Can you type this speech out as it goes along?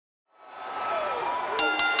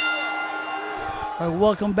All right,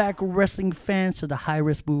 welcome back, wrestling fans, to the High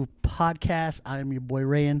Risk Move podcast. I'm your boy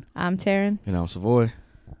Rayan. I'm Taryn. And I'm Savoy.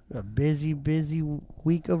 A busy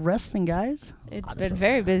week of wrestling, guys. It's been a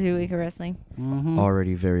very busy week of wrestling. Mm-hmm.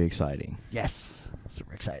 Already very exciting. Yes,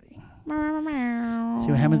 super exciting. See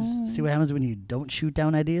See what happens. See what happens when you don't shoot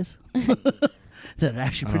down ideas that are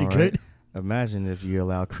actually pretty good. Imagine if you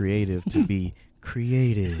allow creative to be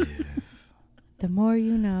creative. The more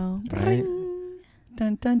you know. Right?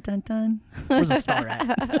 Dun dun dun dun. Where's the star at?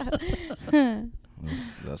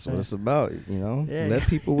 That's what it's about, you know. Yeah. Let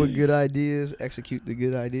people with good ideas execute the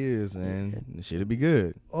good ideas, and it should be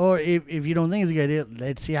good. Or if you don't think it's a good idea,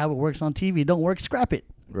 let's see how it works on TV. Don't work, scrap it.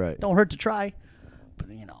 Right. Don't hurt to try. But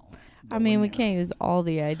you know. I mean, we can't use all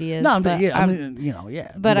the ideas. No, but yeah, I mean, you know,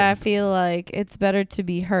 yeah. But I feel like it's better to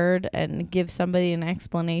be heard and give somebody an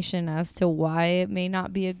explanation as to why it may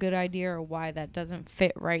not be a good idea or why that doesn't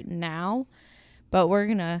fit right now. But we're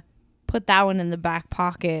going to put that one in the back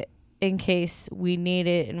pocket in case we need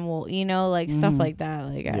it, and we'll, you know, like stuff like that.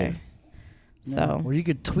 Like, Yeah. So. Or you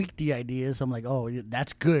could tweak the idea. So I'm like, oh,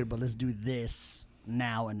 that's good, but let's do this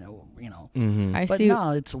now, and you know. Mm-hmm. I But see.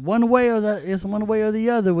 no, it's one way or the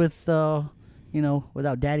other with you know,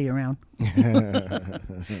 without Daddy around.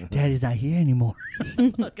 Daddy's not here anymore.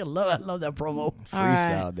 I love that promo. All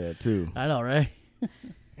Freestyle right. that too. I know, right?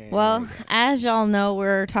 Well, as y'all know,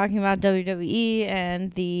 we're talking about WWE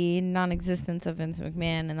and the non-existence of Vince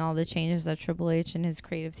McMahon and all the changes that Triple H and his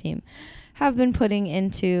creative team have been putting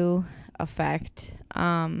into effect.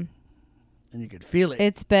 And you could feel it.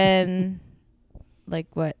 It's been like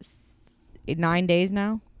what, 9 days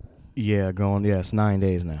now? Yeah, it's 9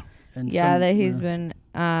 days now. And Yeah, that he's been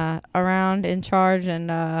around in charge,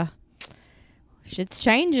 and shit's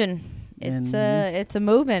changing. It's a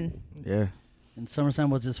moving. Yeah. And SummerSlam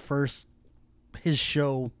was his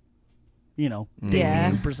show, you know, Yeah.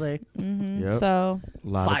 debut per se. Mm-hmm. Yep. So A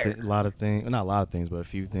lot of things, not a lot of things, but a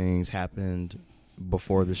few things happened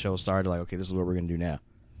before the show started. Like, okay, this is what we're gonna do now.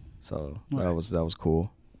 So Right. that was cool.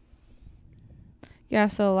 yeah,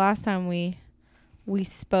 so last time we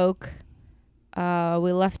spoke, we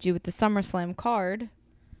left you with the SummerSlam card,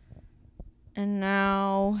 and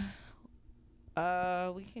now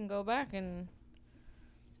we can go back and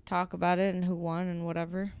talk about it and who won and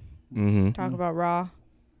whatever. Mm-hmm. Talk about Raw.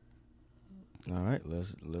 All right,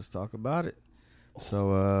 let's talk about it.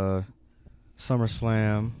 So,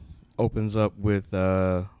 SummerSlam opens up with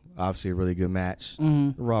obviously a really good match.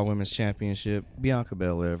 Mm-hmm. The Raw Women's Championship, Bianca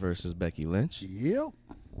Belair versus Becky Lynch. Yep.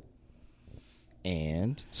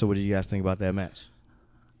 And so, what did you guys think about that match?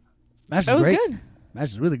 Match It is was great. good. Match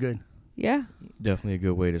is really good. Yeah. Definitely a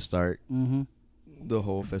good way to start Mm-hmm. the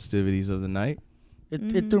whole festivities of the night.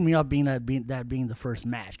 It threw me off being the first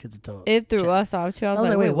match because It threw us off, too. I I was was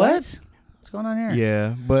like, wait, what? What's going on here?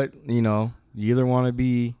 Yeah, but you know, you either want to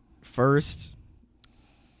be first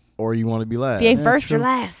or you want to be last. If you ain't Yeah, first, true. you're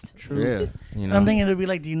last. True. Yeah, you And know. I'm thinking it would be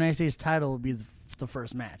like the United States title would be the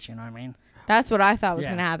first match. You know what I mean? That's what I thought was Yeah.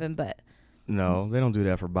 going to happen, but No, they don't do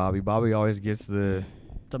that for Bobby. Bobby always gets the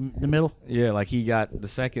middle. like he got the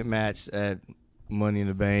second match at Money in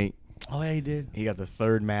the Bank. Oh yeah, he did. He got the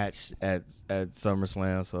third match at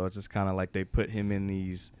SummerSlam. So it's just kind of like they put him in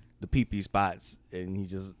the pee-pee spots, and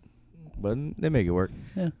but they make it work.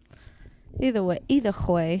 Yeah. either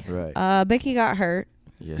way. Right. Becky got hurt.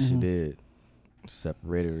 Yes, she did.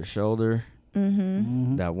 Separated her shoulder. Mm-hmm.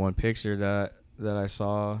 Mm-hmm. That one picture that I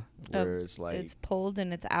saw where it's like It's pulled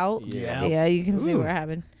and it's out. Yeah. Yeah, you can see Ooh. what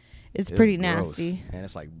happened. It's It's pretty gross. nasty. And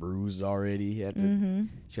it's like bruised already. She Mm-hmm.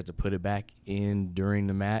 had to put it back in during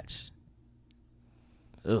the match.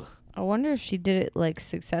 Ugh. I wonder if she did it like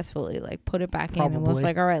successfully, like put it back in and was Probably.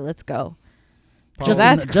 like, "All right, let's go." Just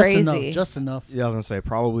that's enough, crazy. Just enough Yeah, I was gonna say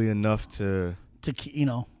probably enough to to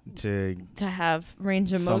To have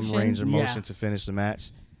range of some motion. range of motion Yeah. to finish the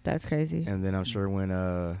match. That's crazy. And then I'm sure when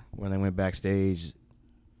they went backstage,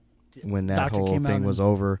 when that Doctor whole came out thing and was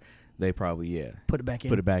over, they probably put it back in.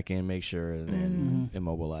 put it back in, make sure, and then Mhm.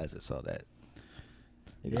 immobilize it so that.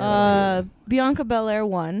 Bianca Belair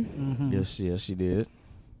won, Mhm. Yes, she did.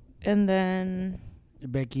 and then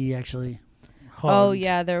Becky actually. oh hugged.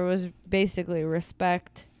 yeah, there was basically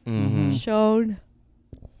respect Mm-hmm. shown.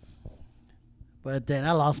 But then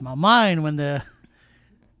I lost my mind when the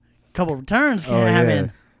couple returns came Oh, yeah.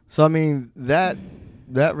 happen. So I mean that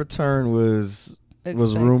return was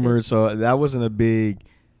Expected. rumored, so that wasn't a big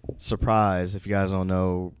surprise. If you guys don't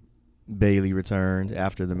know, Bayley returned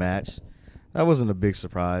after the match. That wasn't a big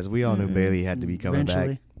surprise. We all knew Mm-mm. Bayley had to be coming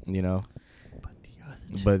Eventually. back, you know. But the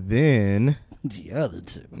other two. But then, The other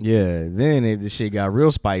two. yeah, then the shit got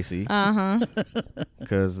real spicy Uh huh.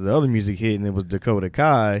 because the other music hit and it was Dakota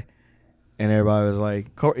Kai, And everybody was like,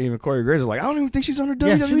 even Corey Graves was like, I don't even think she's under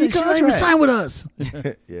WWE she contract. didn't even sign with us.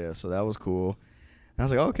 Yeah, so that was cool. And I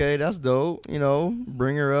was like, okay, that's dope.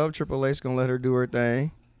 Bring her up. Triple H gonna let her do her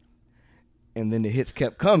thing. And then the hits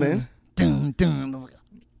kept coming. Dun, dun.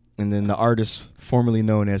 And then the artist formerly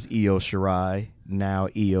known as Io Shirai, now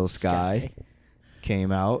Io Sky,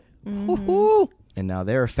 came out. Mm-hmm. And now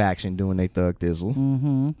they're a faction doing their thug thizzle.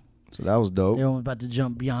 Mm-hmm. So that was dope. They were about to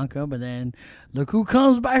jump Bianca, but then look who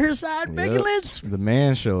comes by her side, Becky Lynch. The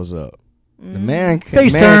man shows up. Mm-hmm. The man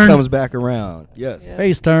turn. comes back around. Yes. Yeah.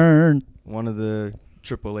 Face turn. One of the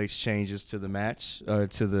Triple H changes to the match,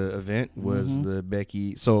 to the event, was the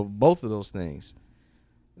Becky. So both of those things.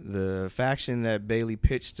 The faction that Bayley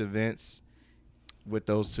pitched to Vince with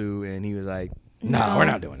those two, and he was like, no, we're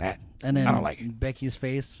not doing that. And then I don't like it. Becky's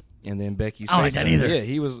face. And then Becky's I don't face. like that either. Yeah,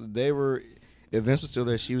 if Vince was still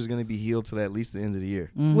there, she was going to be healed till at least the end of the year.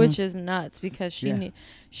 Mm-hmm. Which is nuts because she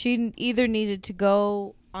either needed to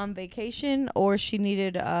go on vacation or she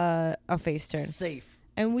needed a face turn. Safe.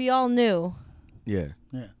 And we all knew. Yeah.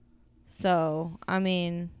 Yeah. So, I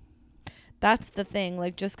mean, that's the thing.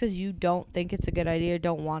 Like, just because you don't think it's a good idea or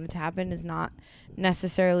don't want it to happen is not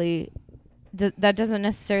necessarily... that doesn't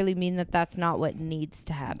necessarily mean that that's not what needs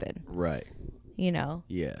to happen. Right. Yeah.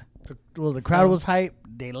 Well, the crowd was hyped.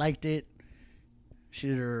 They liked it. She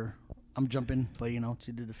did her... I'm jumping, but,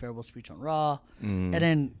 she did the farewell speech on Raw. Mm. And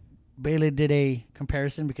then Bayley did a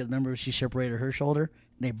comparison because, remember, she separated her shoulder.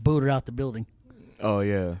 And they booed her out the building. Oh,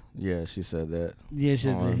 yeah. Yeah, she said that. Yeah, she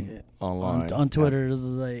online. on Twitter. This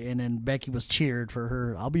is and then Becky was cheered for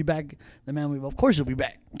her. I'll be back. The man, of course you'll be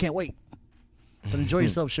back. Can't wait. But enjoy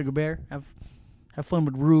yourself, Sugar Bear. Have fun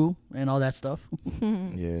with Rue and all that stuff.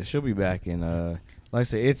 Yeah, she'll be back in, like I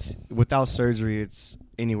say, it's without surgery, it's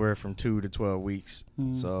anywhere from 2 to 12 weeks.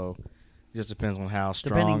 So it just depends on how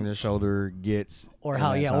strong the shoulder gets. Or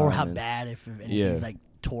how bad, if anything's like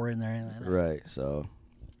tore in there. And right, so.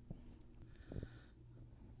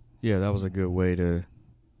 Yeah, that was a good way to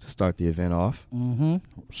start the event off. Mm-hmm.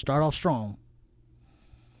 Start off strong.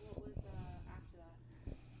 What was after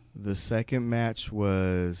that? The second match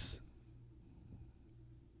was...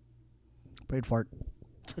 Braid fart.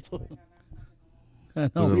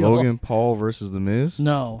 Was it Logan Paul versus The Miz?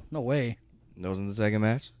 No way. That wasn't the second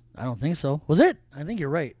match? I don't think so. Was it? I think you're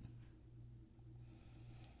right.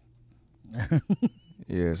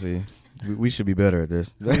 Yeah, see, we should be better at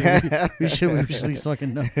this. we should at least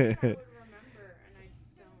fucking know. I would remember, and I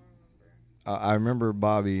don't remember. I remember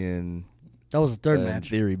Bobby and That was the third match.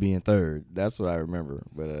 Theory being third. That's what I remember.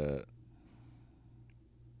 But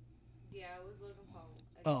Yeah, it was Logan Paul.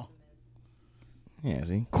 Oh. Yeah,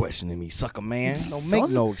 see, questioning me, sucker man. Don't I make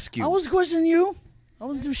no excuse. I was questioning you. I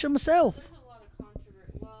was doing shit myself. There's a lot of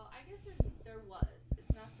controversy. Well, I guess there was.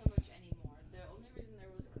 It's not so much anymore. The only reason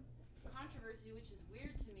there was controversy, which is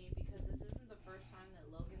weird to me, because this isn't the first time that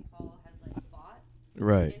Logan Paul has fought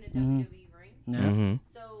Right. in a WWE ring. Yeah. Mm-hmm.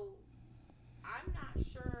 So I'm not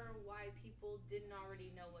sure why people didn't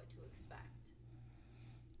already know what to expect.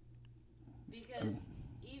 Because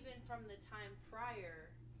even from the time prior,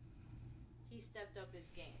 he stepped up his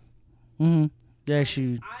game. Mm-hmm. Yeah,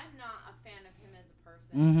 she. I'm not a fan of him as a person.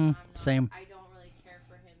 Mm-hmm. I'm not, Same. I don't really care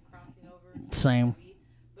for him crossing over to Same. WWE,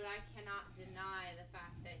 but I cannot deny the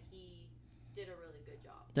fact that he did a really good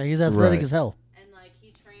job. Yeah, he's athletic Right. as hell. And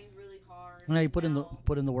he trained really hard. Yeah, he put in now,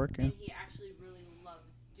 the work. Yeah. and he actually really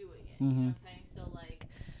loves doing it. Mm-hmm. You know what I'm saying? So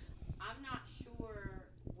I'm not sure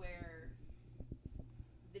where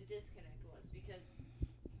the disconnect was, because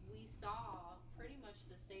we saw pretty much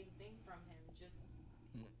the same thing from him, just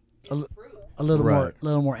improved. A little Right.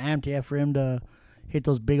 more amped, yeah, for him to hit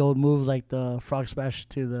those big old moves like the frog splash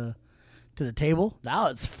to the table. Now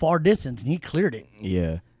it's far distance, and he cleared it.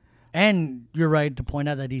 Yeah. And you're right to point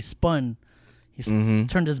out that he spun. He Mhm.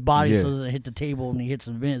 turned his body Yeah. so it doesn't hit the table, and he hits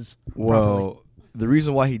some Miz. Well, the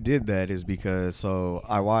reason why he did that is because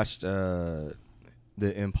I watched the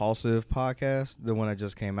Impulsive podcast, the one that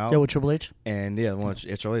just came out. Yeah, with Triple H. And the one with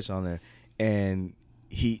Triple H on there. And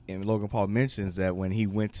Logan Paul mentions that when he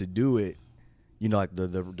went to do it,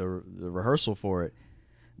 the rehearsal for it,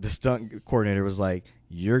 the stunt coordinator was like,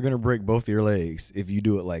 "You're gonna break both of your legs if you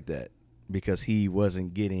do it like that," because he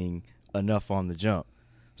wasn't getting enough on the jump.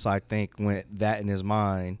 So I think when that in his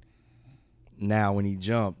mind, now when he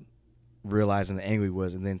jumped, realizing the angle he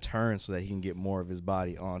was, and then turned so that he can get more of his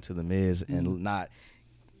body onto the Miz and not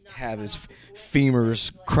have his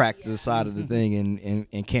femurs crack the side of the thing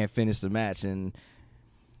and can't finish the match, and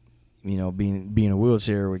being in a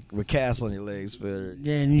wheelchair with casts on your legs for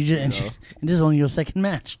Yeah, and and this is only your second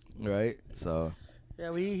match. right. So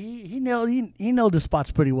Yeah, he nailed the spots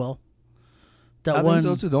pretty well. That I one.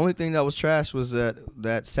 think so too. The only thing that was trash was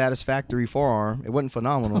that satisfactory forearm. It wasn't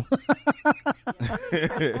phenomenal.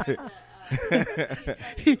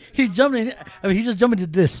 he jumped in. I mean, he just jumped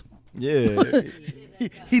into this. Yeah.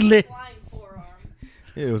 He lit. Flying forearm.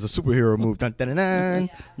 Yeah, it was a superhero move. Dun, dun, dun, dun.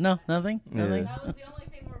 No, nothing. Yeah. Nothing. That was the only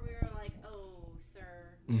thing where we were like, "Oh, sir,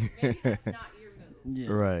 maybe that's not your move. Yeah.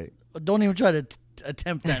 Right. Don't even try to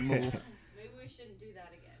attempt that move. Maybe we shouldn't do that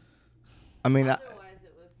again." I mean, Otherwise,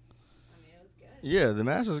 it was good. yeah, the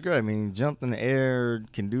match was good. I mean, jumped in the air,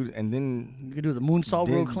 can do, and then You can do the moonsault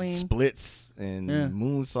real clean. splits and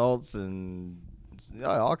moonsaults and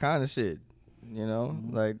all kind of shit. You know,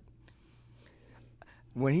 like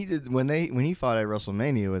when he fought at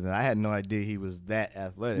WrestleMania with it, I had no idea he was that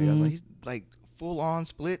athletic. I was like, he's like full on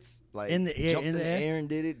splits, like jumped in the air and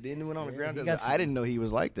did it, then went on the ground. I didn't know he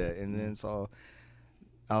was like that, and then so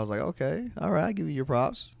I was like, okay, all right, I give you your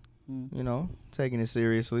props. You know, taking it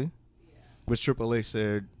seriously. Which Triple H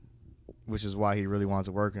said, which is why he really wanted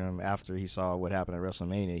to work on him after he saw what happened at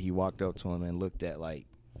WrestleMania. He walked up to him and looked at like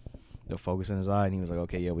the focus in his eye, and he was like,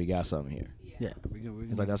 okay, yeah, we got something here. Yeah.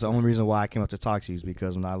 He's like, that's the only reason why I came up to talk to you is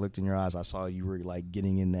because when I looked in your eyes, I saw you were like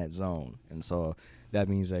getting in that zone. And so that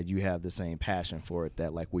means that you have the same passion for it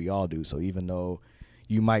that like we all do. So even though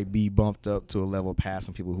you might be bumped up to a level past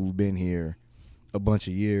some people who've been here a bunch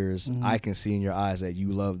of years, I can see in your eyes that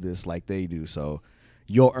you love this like they do. So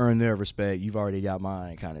you'll earn their respect. You've already got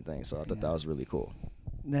mine kind of thing. So I thought that was really cool.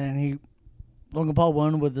 Then Logan Paul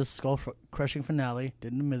won with the skull crushing finale.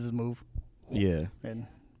 Did the Miz's move. Yeah. And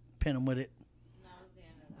pin him with it. That was the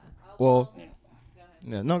end of that. Well, Go ahead.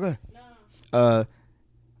 yeah, no, go ahead. No.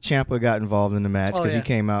 Ciampa got involved in the match because he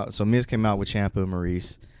came out. So Miz came out with Ciampa and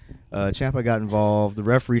Maurice. Ciampa got involved. The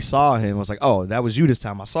referee saw him. Was like, "Oh, that was you this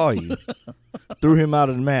time. I saw you." Threw him out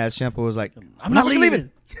of the match. Ciampa was like, I'm not leaving.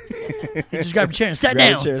 He just grabbed a chair and sat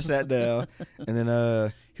down. Grabbed a chair, sat down, and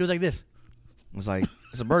then He was like this. was like,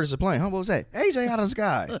 "It's a bird. It's a plane." Huh? What was that? AJ out of the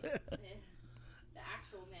sky. The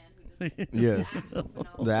actual man who just Yes,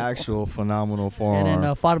 the actual phenomenal forearm. And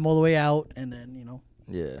then fought him all the way out. And then, you know.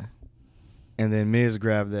 Yeah, and then Miz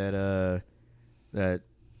grabbed that that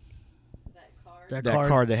card. that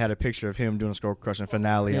card that had a picture of him doing a skull crushing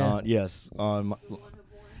finale on Who won?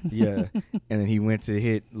 yeah, and then he went to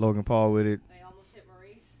hit Logan Paul with it. They almost hit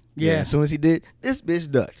Maurice. Yeah, as soon as he did, this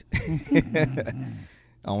bitch ducked.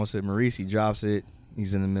 Almost hit Maurice. He drops it.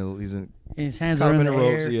 He's in the middle. He's in His hands caught are him in in the the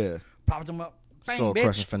ropes. air. Yeah, Popped him up. Bang, skull bitch.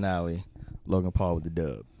 crushing finale. Logan Paul with the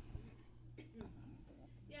dub.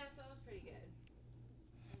 Yeah, so that was pretty good.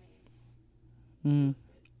 I mean,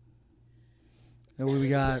 Then we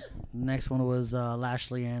got next one was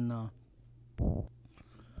Lashley and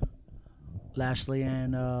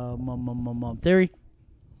Theory.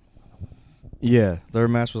 Yeah, third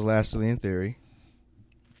match was Lashley in Theory.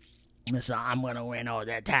 So I'm gonna win all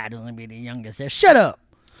that title and be the youngest there. Shut up.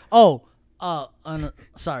 Oh,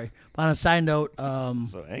 sorry. On a side note,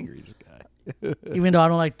 So angry, this guy. even though I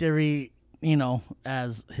don't like Theory, you know,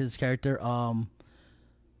 as his character,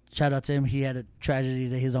 shout out to him. He had a tragedy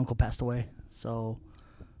that his uncle passed away. So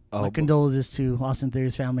my condolences to Austin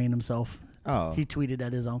Theory's family and himself. Oh, He tweeted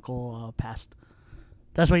that his uncle passed.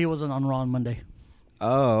 That's why he wasn't on Raw on Monday.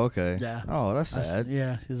 oh, okay. Yeah. Oh, that's sad.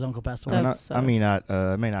 Yeah, his uncle passed away. I, mean, That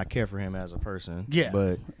I may not care for him as a person. Yeah.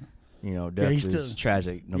 but you know, death he's is still-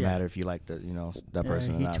 tragic. No yeah. matter if you like that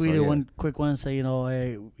person or he not. tweeted so, yeah. one quick one, say, you know,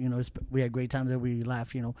 hey, you know, we had great times there. We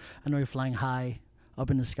laughed. You know, I know you're flying high up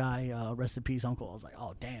in the sky. Rest in peace, uncle. I was like,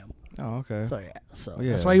 oh damn. Oh, okay. So yeah, Yeah.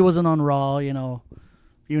 that's why he wasn't on Raw. You know,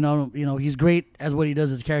 he's great as what he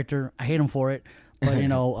does as a character. I hate him for it, but you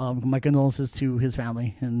know, my condolences to his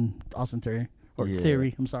family and Austin Theory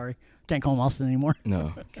Theory. I'm sorry, can't call him Austin anymore.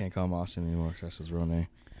 No, can't call him Austin anymore 'cause that's his real name.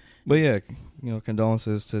 But yeah, you know,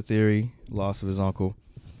 condolences to Theory, loss of his uncle,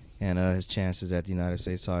 and his chances at the United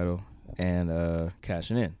States title and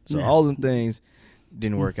cashing in. So all them things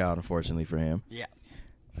didn't work out, unfortunately, for him. Yeah.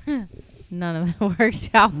 none of it worked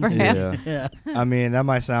out for him. Yeah. Yeah. I mean, that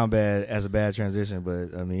might sound bad as a bad transition,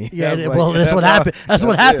 but I mean, Yeah, that's that's what happened. That's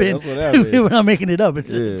what happened. That's what happened. We're not making it up. It's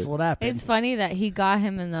Yeah. what happened. It's funny that he got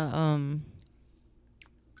him in the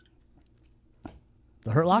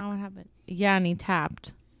The Hurt Lock? What happened? Yeah, and he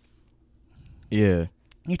tapped. Yeah.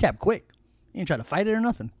 He tapped quick. He didn't try to fight it or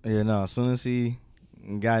nothing. Yeah, no. As soon as he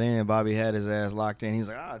got in and Bobby had his ass locked in, he was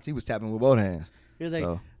like, he was tapping with both hands. He was like,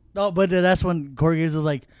 So, no, but that's when Corey Graves was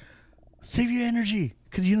like, save your energy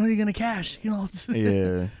because you know you're going to cash. You know,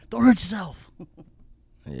 yeah. don't hurt yourself.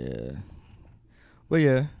 Yeah. But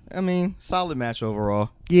yeah, I mean, solid match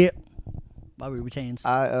overall. Yeah. Bobby retains.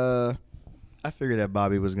 I figured that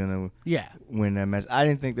Bobby was gonna Yeah. win that match. I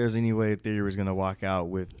didn't think there's any way Theory was gonna walk out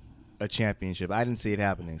with a championship. I didn't see it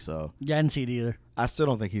happening, so Yeah, I didn't see it either. I still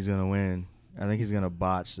don't think he's gonna win. I think he's gonna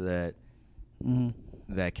botch that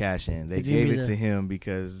that cash in. They gave it to him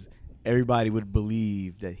because everybody would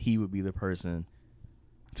believe that he would be the person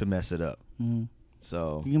to mess it up. Mm-hmm.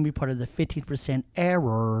 So you're gonna be part of the 15%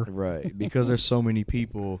 error, right? Because there's so many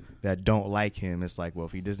people that don't like him. It's like, well,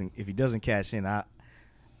 if he doesn't cash in, I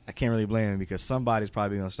can't really blame him because somebody's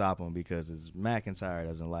probably gonna stop him because it's McIntyre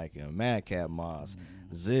doesn't like him, Madcap Moss,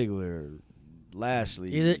 Ziggler,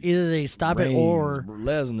 Lashley. Either they stop Reigns, it or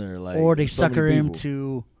Lesnar, or they sucker him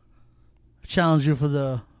to challenge you for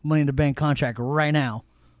the Money in the Bank contract right now.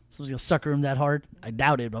 So he's gonna sucker him that hard? I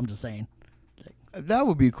doubt it, but I'm just saying. That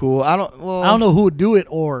would be cool. I don't know who would do it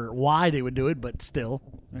or why they would do it, but still,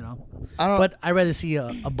 But I'd rather see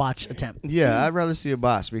a botch attempt. Yeah, I'd rather see a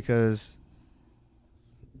botch because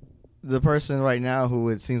the person right now who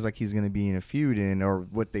it seems like he's going to be in a feud in, or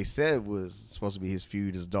what they said was supposed to be his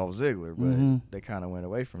feud, is Dolph Ziggler, but they kind of went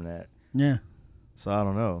away from that. Yeah. So I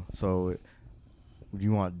don't know. So do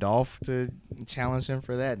you want Dolph to challenge him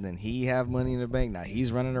for that, and then he have Money in the Bank? Now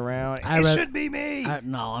he's running around. It should be me.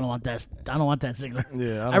 No, I don't want that. I don't want that Ziggler.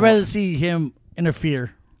 Yeah, I'd rather see him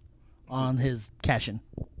interfere on his cash-in.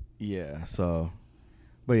 Yeah. So,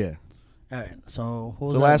 but yeah. All right. So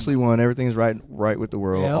Lashley won. Everything's right with the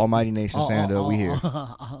world. Yep. Almighty Nation stand up. We here.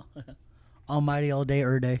 Almighty all day,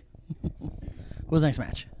 day. What's the next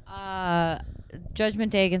match?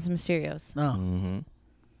 Judgment Day against Mysterios. Oh. Mm-hmm.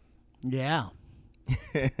 Yeah.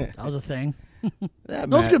 That was a thing. That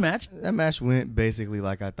was a good match. That match went basically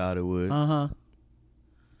like I thought it would. Uh-huh.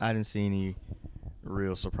 I didn't see any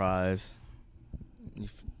real surprise.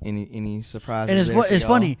 Any surprises? And it's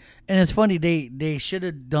funny. And it's funny. They should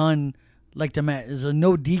have done like the match. It's a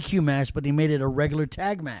no DQ match, but they made it a regular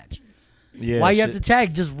tag match. Yeah. Why you have to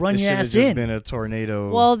tag? Just run your ass in. It should have been a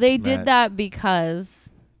tornado. Well, they match. did that because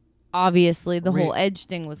obviously the whole Edge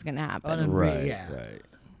thing was going to happen. Right.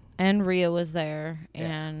 And Rhea was there,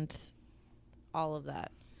 and all of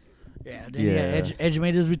that. Yeah, Edge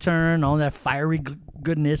made his return. All that fiery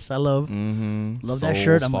goodness. I love. Mm-hmm. Love that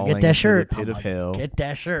shirt. I'm gonna get that shirt. Pit of hell. Get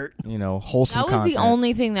that shirt. Wholesome. That was content. the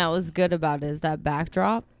only thing that was good about it, is that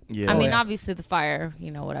backdrop. Yeah. I mean, obviously the fire,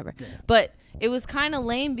 whatever. Yeah. But it was kind of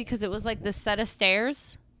lame because it was like this set of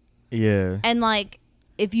stairs. Yeah. And like,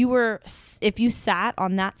 if you sat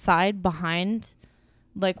on that side behind,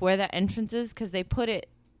 like where the entrance is, because they put it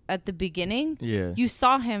at the beginning, you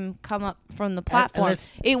saw him come up from the platform.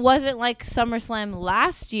 It wasn't like SummerSlam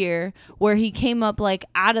last year where he came up like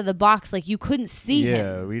out of the box, like you couldn't see him.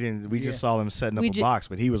 Yeah, we didn't. We just saw him setting up a box,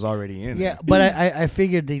 but he was already in. Yeah, but I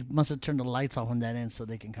figured they must have turned the lights off on that end so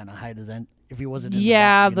they can kind of hide his end if he wasn't.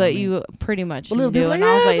 Yeah, in the box, you pretty much knew. And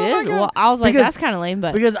I was like, that's kind of lame.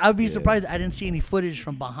 But because I'd be surprised I didn't see any footage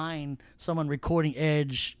from behind someone recording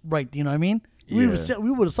Edge. Right, you know what I mean? We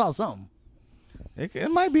would have saw something.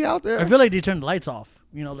 It might be out there. I feel like they turned the lights off.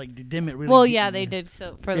 Like they dim it really. Well, yeah, they did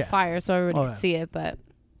so for the fire, so everybody could see it. But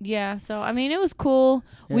yeah, so I mean, it was cool.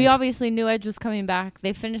 Yeah. We obviously knew Edge was coming back.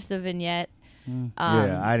 They finished the vignette.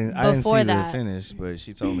 I didn't see the finish, but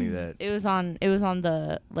she told me that it was on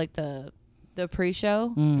the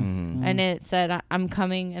pre-show, and it said I'm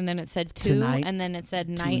coming, and then it said 2, tonight. And then it said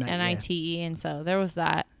night, NITE, and so there was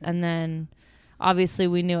that, and then. Obviously,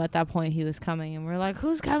 we knew at that point he was coming, and we're like,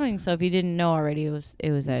 "Who's coming?" So if you didn't know already, it was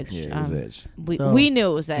Edge. Yeah, it was Edge. We knew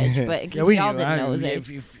it was Edge, but y'all didn't know it was Edge.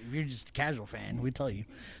 If you're just a casual fan, we tell you.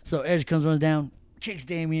 So Edge runs down, kicks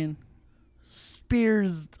Damian,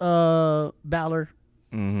 spears Balor,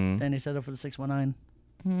 and they set up for the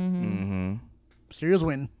 619. Mysterios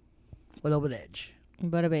win. What up with Edge?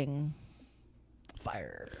 Bada bing.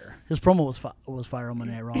 Fire. His promo was fire on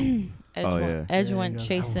Monday Night Raw. Edge went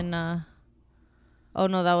chasing. Oh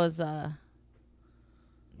no, that was on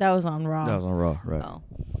Raw. That was on Raw, right? Oh.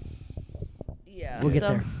 Yeah, we'll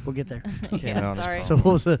get there. Yeah, sorry. So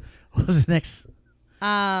what was the next?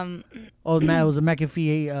 Matt was it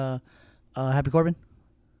McAfee Happy Corbin?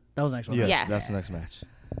 That was the next one. Yes, that's the next match.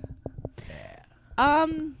 Yeah.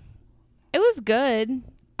 It was good.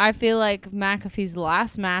 I feel like McAfee's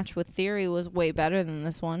last match with Theory was way better than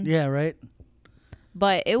this one. Yeah, right.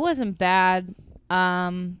 But it wasn't bad.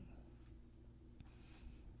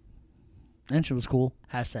 Entrance was cool.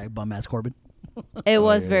 # bum ass Corbin. It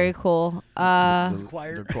was very cool. The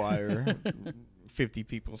choir. 50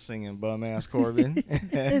 people singing bum ass Corbin.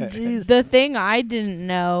 Jeez. The thing I didn't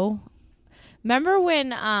know. Remember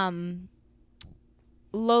when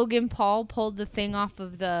Logan Paul pulled the thing off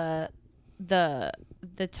of the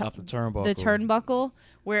turnbuckle. The turnbuckle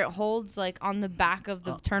where it holds like on the back of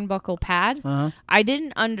the turnbuckle pad. Uh-huh. I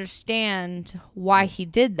didn't understand why he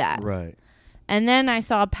did that. Right. And then I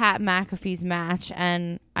saw Pat McAfee's match,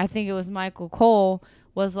 and I think it was Michael Cole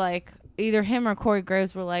was like, either him or Corey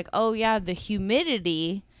Graves were like, oh, yeah, the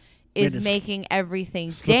humidity is making everything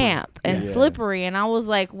slippery. damp and slippery. And I was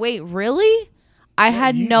like, wait, really? I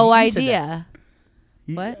had no idea.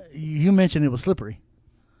 What? You mentioned it was slippery.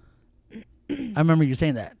 I remember you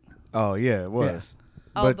saying that. Oh, yeah, it was. Yeah.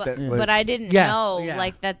 But I didn't know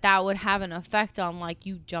like that would have an effect on like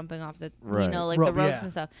you jumping off the the ropes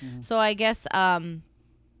and stuff. Mm-hmm. So I guess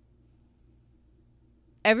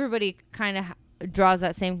everybody kind of draws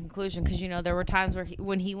that same conclusion because there were times where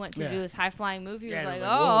when he went to do his high flying move, he was like,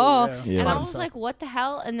 and I was like, what the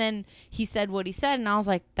hell? And then he said what he said, and I was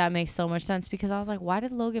like, that makes so much sense because I was like, why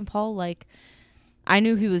did Logan Paul like? I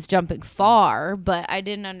knew he was jumping far, but I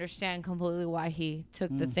didn't understand completely why he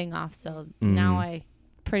took the thing off. So now I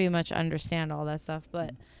pretty much understand all that stuff.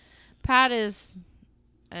 But Pat is,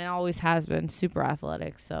 and always has been, super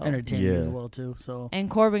athletic. So entertaining as well too. So and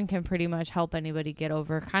Corbin can pretty much help anybody get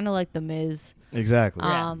over, kind of like the Miz. Exactly.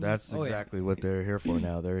 That's exactly what they're here for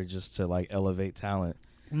now. They're just to like elevate talent.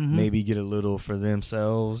 Mm-hmm. Maybe get a little for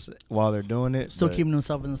themselves while they're doing it. Still keeping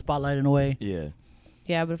themselves in the spotlight in a way. Yeah.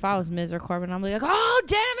 Yeah, but if I was Miz or Corbin, I'm like, oh,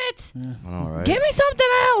 damn it. Yeah. All right. Give me something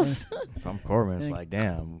else. If I'm Corbin, it's like,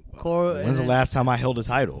 damn. When's the last time I held a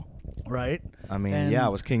title? Right. I mean, I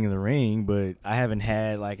was king of the ring, but I haven't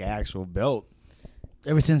had like an actual belt.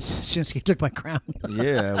 Ever since Shinsuke took my crown.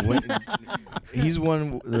 Yeah. He's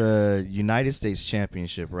won the United States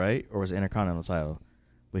Championship, right? Or was it Intercontinental title?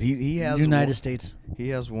 But he has United States. He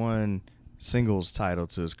has won singles title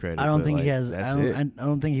to his credit. I don't think he has. That's I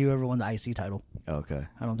don't think he ever won the IC title. Okay.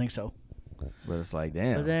 I don't think so. But it's like,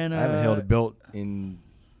 damn. But then, I haven't held a belt in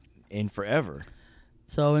forever.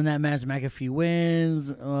 So in that match, McAfee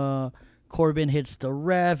wins. Corbin hits the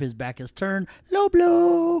ref. His back is turned. Low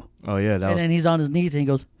blow. Oh yeah, then he's on his knees and he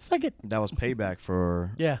goes, "Suck it." That was payback for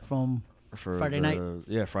Friday night.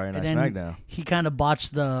 Yeah, Friday Night SmackDown. He kind of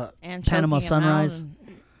botched the Panama Sunrise.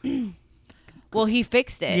 Well, he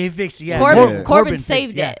fixed it. He fixed it. Yeah, Corbin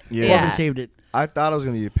saved it. Yeah. Corbin saved it. I thought it was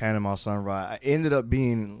gonna be a Panama Sunrise. It ended up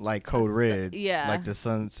being like Code Red. Yeah, like the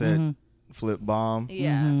sunset flip bomb.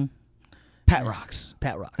 Yeah. Mm-hmm. Pat rocks.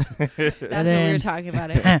 That's what we were talking about.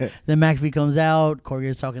 Then McAfee comes out. Corey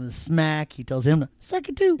is talking to Smack. He tells him to suck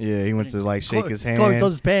it too. Yeah, he went to like shake his hand. Corey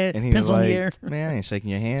throws his and he was like, in the air. "Man, I ain't shaking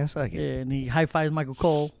your hand. Suck it." Yeah, and he high fives Michael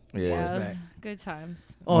Cole. Yeah, good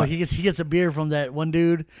times. Oh, he gets a beer from that one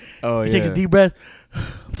dude. Oh, he takes a deep breath.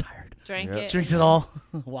 I'm tired. Drinks it all.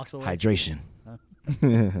 Walks away. Hydration.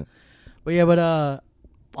 But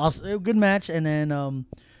also, good match, and then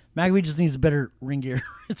McAfee just needs better ring gear.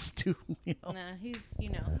 It's too, Nah, he's,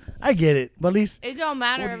 I get it, but at least it don't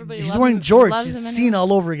matter. Everybody he's wearing jorts. He's seen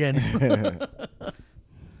all over again.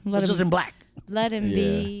 Just in black. Let him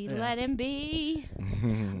be. Yeah. Let him be.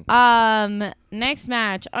 Next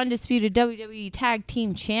match, undisputed WWE Tag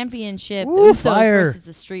Team Championship. Usos versus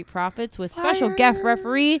the Street Profits with special guest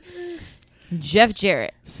referee Jeff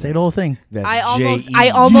Jarrett. Say the whole thing. I almost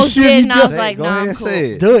did, and I was like, go ahead and cool.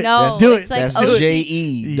 say it. Do it. No, do it. Like, that's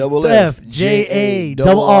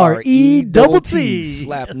JEFFJARRETT.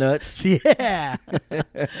 Slap nuts. Yeah.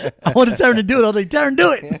 I wanted Taryn to do it. I was like, Taryn,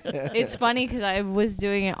 do it. It's funny because I was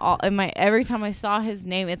doing it all in every time I saw his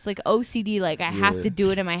name, it's like OCD. Like I have to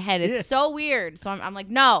do it in my head. It's so weird. So I'm like,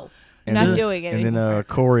 no. I'm not doing it anymore. And then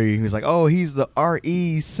Corey, he was like, "Oh, he's the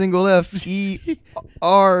REFEREE.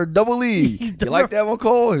 You like that one,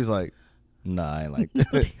 Cole?" He's like, "Nah, I ain't like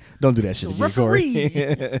that. Don't do that shit again, Corey."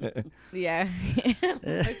 Yeah.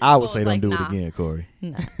 I would say don't do it again, Corey.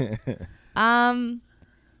 No.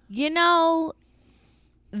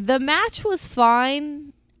 The match was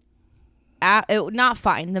fine. Not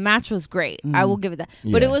fine. The match was great. I will give it that.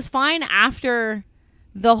 Yeah. But it was fine after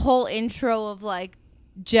the whole intro of like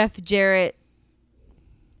Jeff Jarrett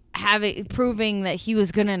proving that he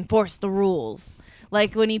was going to enforce the rules.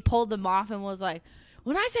 Like when he pulled them off and was like,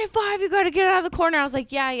 when I say 5, you got to get out of the corner. I was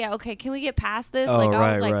like, yeah. Okay. Can we get past this? Oh,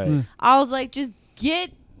 right. I was like, just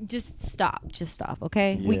stop.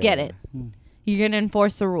 Okay. Yeah. We get it. You're going to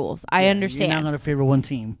enforce the rules. I understand. You're not going to favor one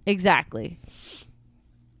team. Exactly.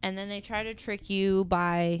 And then they try to trick you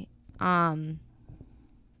by,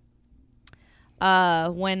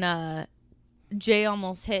 when, Jay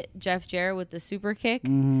almost hit Jeff Jarrett with the super kick,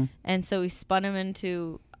 and so he spun him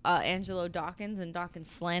into Angelo Dawkins, and Dawkins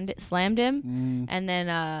slammed him, and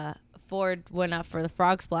then Ford went up for the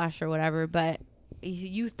frog splash or whatever. But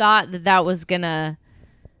you thought that was gonna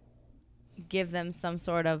give them some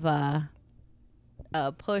sort of a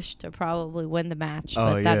push to probably win the match,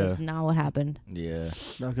 but that is not what happened. Yeah.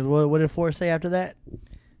 No, because what did Ford say after that?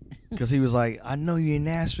 Because he was like, I know you in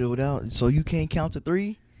Nashville, so you can't count to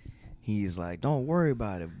 3? He's like, don't worry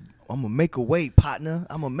about it. I'm going to make a way, partner.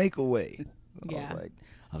 I'm going to make a way. Yeah. I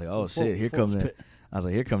was like, oh, shit, here comes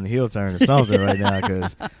the heel turn or something right now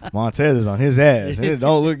because Montez is on his ass, and it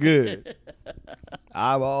don't look good.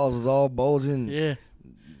 Eyeballs was all bulging. Yeah.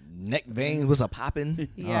 Neck veins was a popping.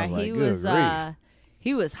 Yeah, like,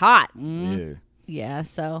 he was hot. Yeah. Yeah,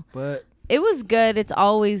 so But it was good. It's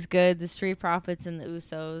always good. The Street Profits and the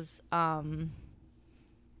Usos.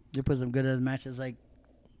 they put some good other matches like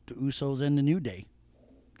the Usos and the New Day.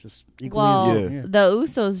 Just equally Well, Yeah. the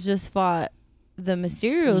Usos just fought the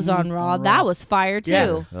Mysterios on Raw. That was fire too. Yeah.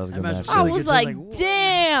 That was a good That match match. was I really was good. So I like, was like,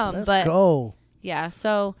 damn. let's But go. yeah,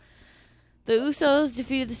 so the Usos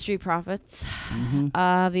defeated the Street Profits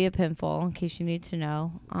via pinfall, in case you need to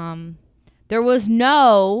know. There was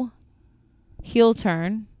no heel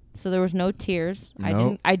turn, so there was no tears.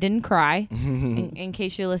 Nope. I didn't cry. in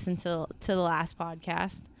case you listened to the last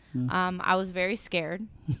podcast. I was very scared.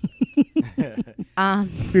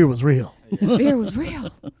 Fear was real. The fear was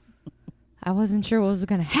real. I wasn't sure what was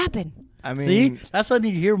going to happen. I mean, See, that's what I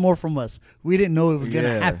need to hear more from us. We didn't know it was gonna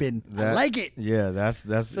Yeah, happen. I like it. Yeah, that's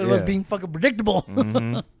So it was being fucking predictable.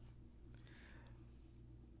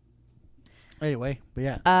 Anyway, but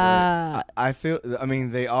yeah, I feel. I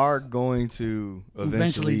mean, they are going to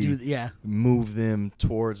eventually move them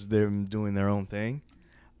towards them doing their own thing.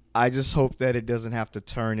 I just hope that it doesn't have to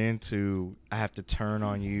turn into I have to turn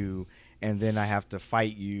on you and then I have to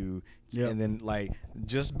fight you and then like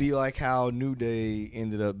just be like how New Day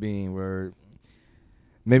ended up being, where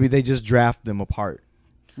maybe they just draft them apart.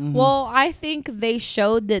 Well, I think they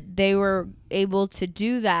showed that they were able to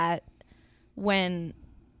do that when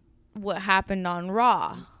what happened on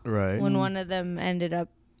Raw. Right. When one of them ended up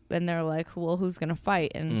and they're like, well, who's going to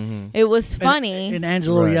fight? And it was funny. And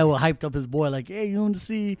Angelo, Right. hyped up his boy like, hey, you want to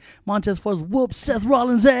see Montez Ford whoop Seth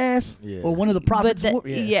Rollins' ass? Yeah. Or one of the prophets whoop?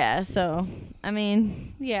 So, I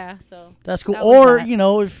mean, so. That's cool. That was Or,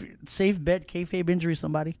 that. if safe bet, kayfabe injury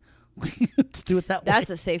somebody. Let's do it that way. That's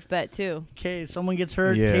a safe bet, too. Okay, someone gets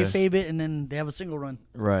hurt, Yes. kayfabe it, and then they have a single run.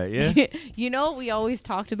 Right. Yeah. You know what we always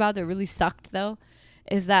talked about that really sucked, though?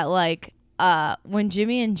 Is that, like, when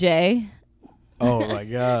Jimmy and Jay... Oh my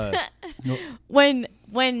God.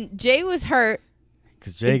 When Jay was hurt,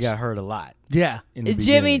 Because Jay got hurt a lot. Yeah. In the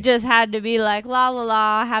Jimmy beginning. just had to be like, la la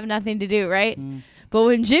la, have nothing to do, right? But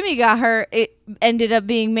when Jimmy got hurt, it ended up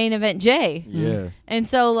being main event Jay. Yeah. And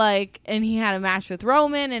so, and he had a match with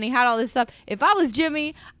Roman, and he had all this stuff. If I was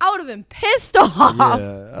Jimmy, I would have been pissed off.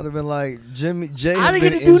 Yeah, I'd have been like, Jay. I has didn't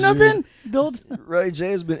been get to do injured. nothing. Don't. Right,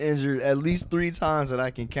 Jay has been injured at least 3 times that I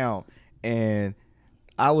can count, and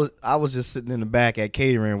I was just sitting in the back at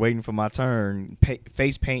catering waiting for my turn,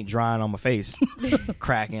 face paint drying on my face,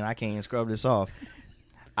 cracking. I can't even scrub this off.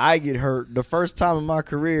 I get hurt the first time in my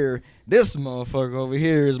career. This motherfucker over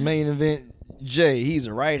here is main event Jay. He's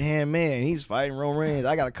a right hand man. He's fighting Roman Reigns.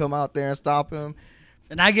 I got to come out there and stop him.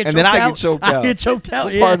 And I get And choked then I out. get choked out. I get choked out.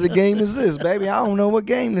 What Yeah. part of the game is this, baby? I don't know what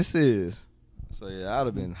game this is. So yeah, I'd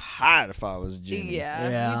have been hot if I was Jimmy.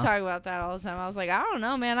 Yeah, we talk about that all the time. I was like, I don't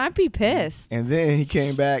know, man. I'd be pissed. And then he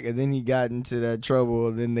came back, and then he got into that trouble.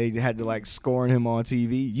 And then they had to scorn him on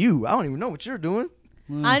TV. I don't even know what you're doing.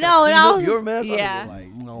 I know. Clean And I up was, your mess. yeah,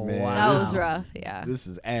 Oh, Man, wow. that this was is- rough. Yeah, This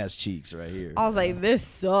is ass cheeks right here. I was like, this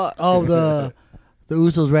sucks. Oh, the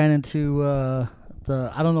Usos ran into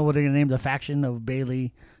the I don't know what they're gonna name the faction of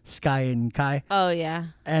Bailey, Sky, and Kai, Oh yeah.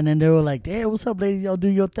 and then they were like, "Hey, what's up, lady? Y'all do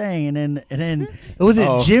your thing." And then was it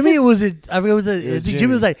Oh. Jimmy? Or was it? I mean, it was Yeah, I think Jimmy.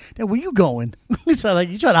 Jimmy was like, "Hey, where you going?" So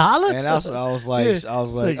you trying to holler? And I was like,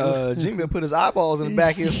 Like- Jimmy put his eyeballs in the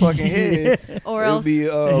back of his fucking head. Or It'll else be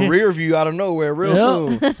a rear view out of nowhere real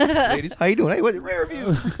Yep. soon. Ladies, how you doing? Hey, what's the rear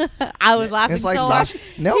view? I was laughing It's like so hard. Sasha.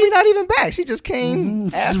 No, we're not even back. She just came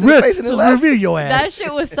ass Just in the face in the left. review your ass. That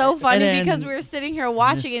shit was so funny And then- because we were sitting here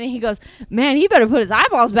watching it, and he goes, "Man, he better put his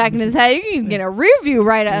eyeballs back in his head. He's getting a rear view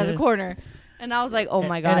right out of the corner." And I was like, "Oh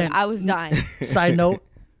my And god, then- I was dying." Side note,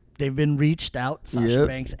 they've been reached out, Sasha Yep.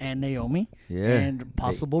 Banks and Naomi, Yeah. and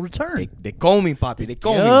possible return. They call me, Poppy. They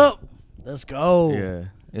call Yup. Let's go. me. Yeah,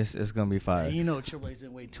 it's gonna be fire. And Triple H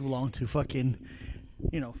didn't wait too long to fucking,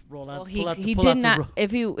 roll out. Well, pull out he pull did out the not.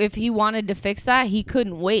 ro- if he wanted to fix that, he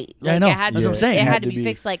couldn't wait. Yeah, I know. It had That's to, what I'm saying. It It had had to to be be-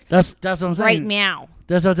 fixed That's what I'm saying. right now.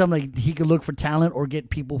 That's what I'm like. He could look for talent or get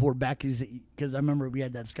people who are back. Because I remember we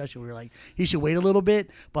had that discussion. We were like, he should wait a little bit.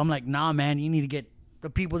 But I'm like, nah, man. You need to get the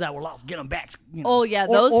people that were lost, get them back. Oh yeah,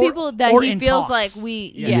 Or- those or- people that or he in feels talks. like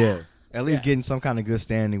we Yeah. At least Yeah. getting some kind of good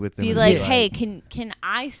standing with them. be and like, be hey, can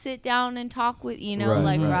I sit down and talk with Right,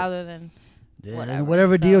 like right. rather than Yeah, whatever. and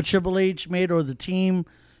whatever So- deal Triple H made or the team,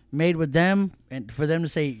 made with them, and for them to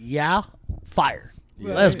say, yeah, fire.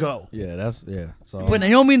 Let's go. Yeah, that's So Put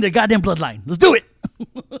Naomi in the goddamn bloodline. Let's do it.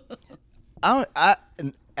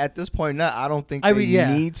 At this point now, I don't think they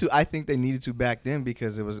need to. I think they needed to back then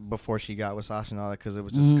because it was before she got with Sasha and all that. Because it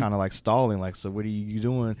was just kind of like stalling. Like, so what are you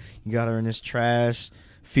doing? You got her in this trash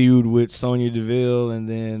feud with Sonya Deville, and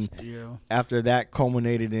then after that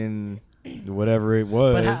culminated in whatever it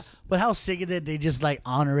was. But how sick is it? They just like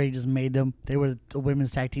honorary just made them. They were the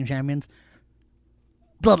women's tag team champions,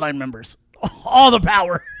 bloodline members, all the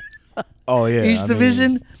power. Oh yeah, each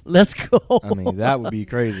division. Let's go. I mean, that would be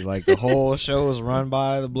crazy. Like the whole show is run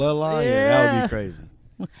by the bloodline. Yeah, that would be crazy.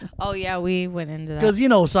 Oh yeah, we went into that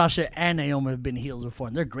because Sasha and Naomi have been heels before,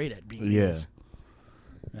 and they're great at being heels.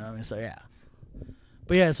 You know what I mean? So yeah,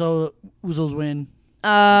 but yeah, so Usos win.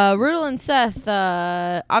 Riddle and Seth.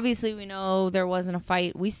 Obviously, we know there wasn't a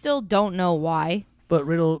fight. We still don't know why. But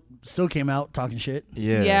Riddle still came out talking shit.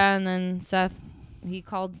 Yeah. Yeah, and then Seth, he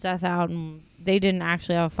called Seth out, and they didn't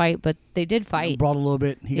actually have a fight, but they did fight. Brought a little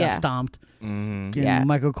bit. He got stomped. Mm-hmm. And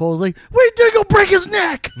Michael Cole's like, wait, they're going to break his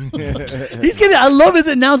neck. I love his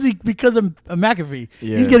announcing because of McAfee.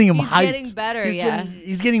 Yeah. He's getting him hyped. He's getting better,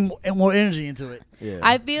 he's getting more energy into it. Yeah.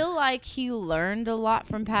 I feel like he learned a lot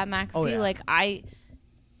from Pat McAfee. Oh, yeah. Like,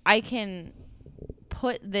 I can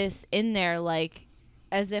put this in there, like,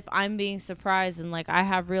 as if I'm being surprised and, like, I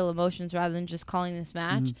have real emotions rather than just calling this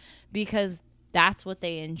match because that's what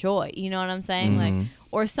they enjoy. You know what I'm saying? Like,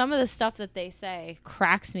 or some of the stuff that they say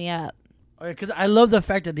cracks me up. Because I love the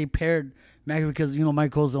fact that they paired McAfee because,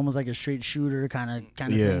 Michael's almost like a straight shooter kind of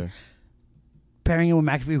thing. Pairing him with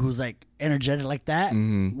McAfee, who's, like, energetic like that,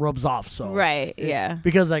 rubs off. So right, yeah.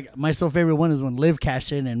 Because, like, my still favorite one is when Liv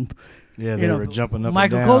cashed in and... Yeah, they were jumping up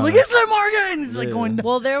Michael and down. Cole's like, it's Liv Morgan! And he's like going down.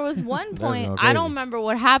 Well, there was one point, I don't remember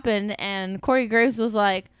what happened, and Corey Graves was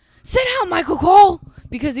like, sit down, Michael Cole!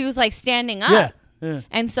 Because he was, like, standing up. Yeah.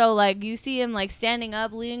 And so, like, you see him, like, standing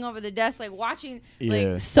up, leaning over the desk, like, watching,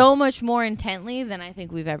 like, so much more intently than I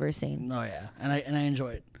think we've ever seen. Oh, yeah. And I enjoy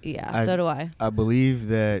it. Yeah, so do I. I believe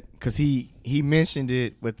that, because he mentioned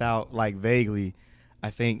it without, like, vaguely.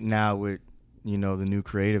 I think now with, the new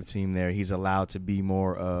creative team there, he's allowed to be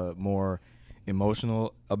more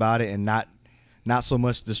emotional about it and not so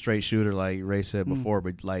much the straight shooter like Ray said before,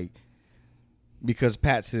 but, like, because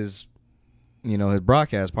Pat's his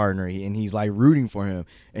broadcast partner, and he's like rooting for him,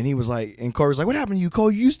 and he was like, and Corey was like, what happened to you,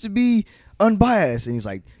 Cole? You used to be unbiased, and he's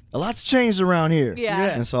like, a lot's changed around here.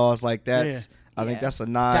 And so I was like, I think that's a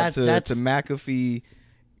nod to McAfee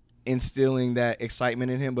instilling that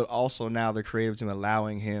excitement in him, but also now the creative team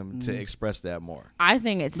allowing him to express that more. I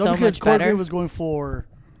think it's so much better. Corbin was going for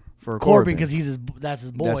Corbin because that's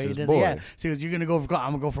his boy. That's his boy. Yeah. So you're gonna go for,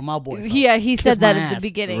 I'm gonna go for my boy. So yeah, he said that at the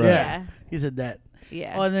beginning. Right. Yeah, he said that.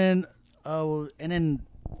 Yeah. Oh, and then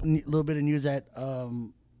a little bit of news that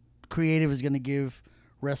creative is gonna give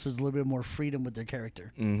wrestlers a little bit more freedom with their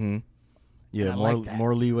character. Mm-hmm. Yeah,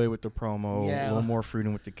 more leeway with the promo, a little more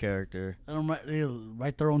freedom with the character. Let them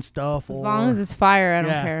write their own stuff. As long as it's fire, I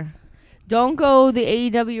don't care. Don't go the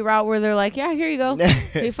AEW route where they're like, yeah, here you go.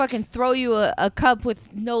 They fucking throw you a cup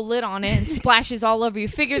with no lid on it and splashes all over you.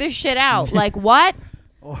 Figure this shit out. Like, what?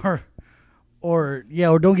 Or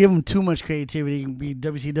don't give them too much creativity. It can be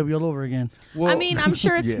WCW all over again. Well, I mean, I'm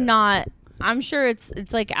sure it's not. I'm sure it's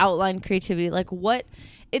like outline creativity. Like what?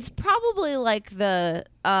 It's probably like the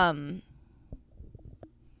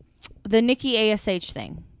Nikki ASH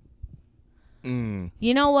thing.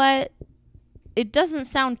 You know what? It doesn't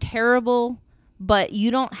sound terrible, but you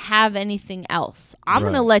don't have anything else. I'm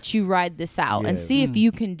going to let you ride this out and see if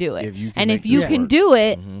you can do it. If you can do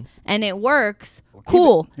it and it works,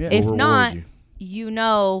 cool. If not,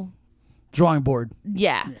 drawing board.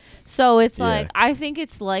 Yeah. So it's like, I think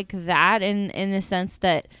it's like that in the sense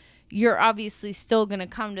that you're obviously still going to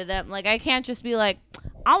come to them. Like, I can't just be like,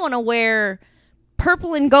 I want to wear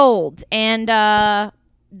purple and gold and that's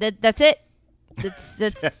it.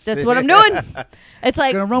 That's what I'm doing. It's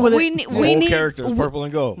like we need character is purple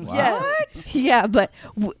and gold. What? Yeah, but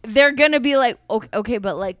they're gonna be like, okay,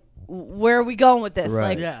 but like, where are we going with this?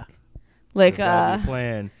 Right. Like,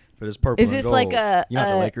 plan for this purple. Is this and gold. Like a? You're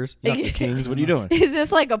not the Lakers. You're not the Kings. What are you doing? Is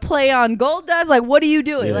this like a play on gold? Like, what are you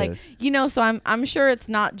doing? Like, so I'm sure it's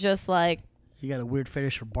not just like. You got a weird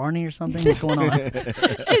fetish for Barney or something? What's going on?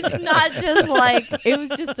 It's not just like, it was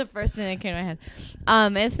just the first thing that came to my head.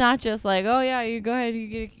 It's not just like, oh yeah, you go ahead,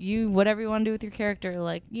 you whatever you want to do with your character.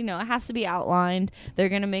 Like, it has to be outlined. They're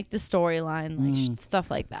going to make the storyline, like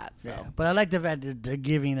stuff like that. So. Yeah. But I like the fact that they're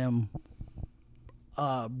giving them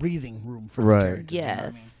breathing room for the characters.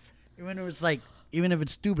 Yes. You know what I mean? Even though it's like even if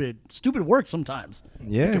it's stupid. Stupid works sometimes.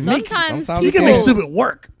 Yeah, Sometimes You can make stupid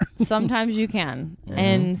work. Sometimes you can,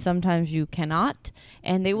 and sometimes you cannot,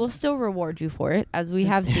 and they will still reward you for it, as we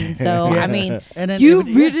have seen. So I mean, And then you if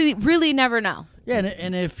it- really never know. Yeah,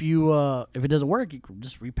 and if you if it doesn't work, you can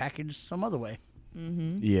just repackage some other way.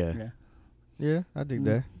 Yeah, I dig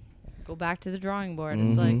that. Go back to the drawing board.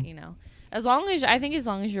 It's like, as long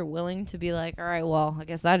as you're willing to be like, all right, well, I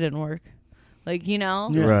guess that didn't work. Like, Yeah.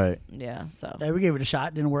 Right. Yeah, so. Hey, we gave it a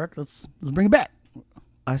shot. Didn't work. Let's bring it back.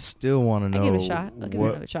 I still want to know. I give it a shot. I'll give it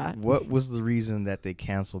another shot. What was the reason that they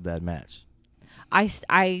canceled that match?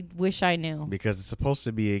 I wish I knew. Because it's supposed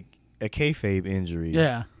to be a kayfabe injury.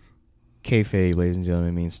 Yeah. Kayfabe, ladies and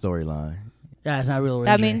gentlemen, means storyline. Yeah, it's not real.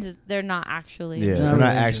 That injury. means they're not actually. Yeah, not they're not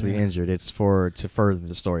really actually injured. injured. It's to further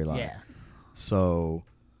the storyline. Yeah. So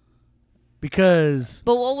Because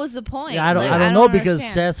But what was the point? I don't Like, know because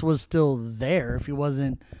understand. Seth was still there. If he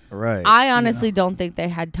wasn't, right. I honestly don't think they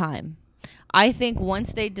had time. I think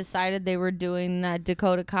once they decided they were doing that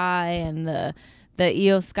Dakota Kai and the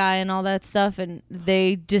Io Sky and all that stuff, and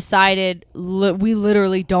they decided we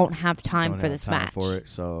literally don't have time Don't for have this time match. for it.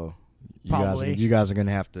 So Probably. you guys are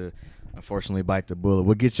gonna have to unfortunately bite the bullet.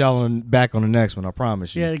 We'll get y'all back on the next one. I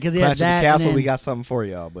promise you. Yeah, because he had Clash of the that, and Castle, then- we got something for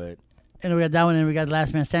y'all. But and we got that one, and we got the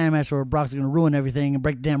last man standing match where Brock's going to ruin everything and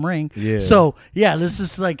break the damn ring. Yeah. So yeah, let's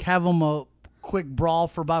just like have them a quick brawl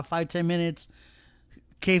for about 5-10 minutes.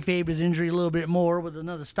 Kayfabe his injury a little bit more with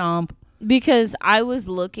another stomp. Because I was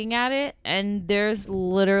looking at it, and there's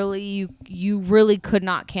literally you really could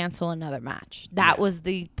not cancel another match. That was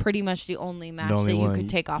pretty much the only match only that you one, could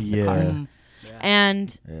take off the yeah. card. Mhm.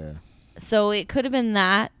 And yeah, so it could have been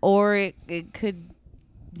that, or it could,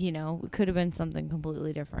 it could have been something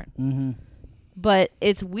completely different. Mm-hmm. But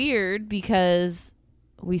it's weird because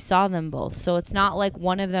we saw them both. So it's not like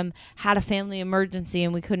one of them had a family emergency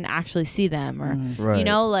and we couldn't actually see them, or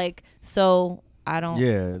right. so I don't.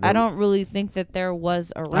 Yeah, I don't really think that there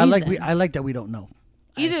was a reason. I like that we don't know.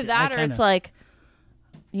 Either that, or it's like,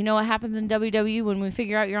 what happens in WWE when we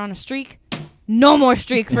figure out you're on a streak? No more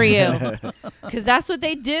streak for you, because that's what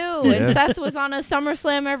they do. And Seth was on a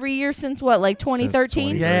SummerSlam every year since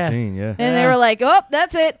 2013. Yeah. 2013, yeah. And they were like, "Oh,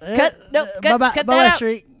 that's it. Cut that out.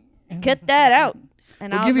 Streak. Cut that out."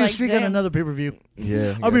 And We'll I give was you a like, streak on "Damn." another pay per view.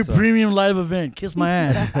 Yeah, I'll be premium live event. Kiss my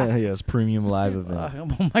ass. yes, premium live event.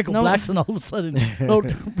 I'm Michael No. Blackson all of a sudden. No,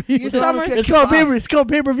 summer- it's called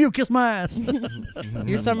pay per view. Kiss my ass.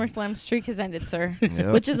 Your SummerSlam streak has ended, sir.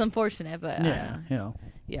 Yep. Which is unfortunate, but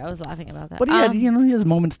Yeah, I was laughing about that. But he had, he has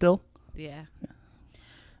moments still. Yeah.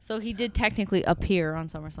 So he did technically appear on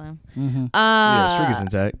SummerSlam. Mm-hmm. Yeah, streak is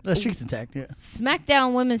intact. The streak's intact. Yeah.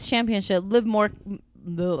 SmackDown Women's Championship, Liv Morgan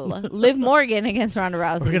against Ronda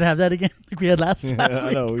Rousey. We're gonna have that again, like we had last week.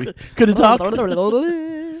 I know. Couldn't talk.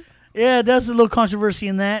 Yeah, there's a little controversy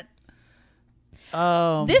in that.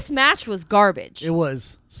 This match was garbage. It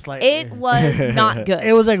was slightly. It was not good.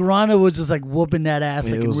 It was like Ronda was just like whooping that ass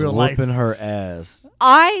like It in was real life. whooping her ass.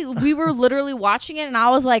 We were literally watching it, and I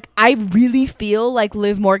was like, I really feel like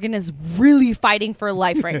Liv Morgan is really fighting for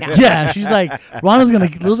life right now. Yeah, she's like Ronda's gonna.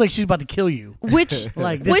 It looks like she's about to kill you. Which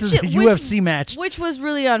Like this is a UFC match. which was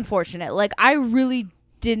really unfortunate. Like, I really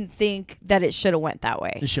didn't think that it should have went that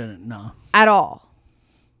way It shouldn't. No, at all.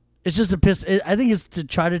 it's just a piss. I think it's to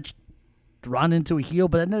try to Ronda into a heel,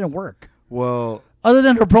 but that didn't work. Well, Other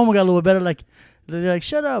than her promo got a little better. Like they're like,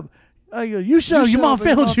 "Shut up." You shut up. Your mom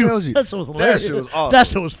failed you. That shit was hilarious. That shit was awesome. That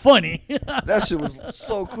shit was funny. that shit was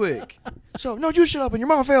so quick. So no, you shut up, and your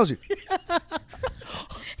mom fails you.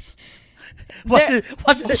 Watch it.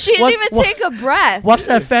 She didn't even take a breath. Watch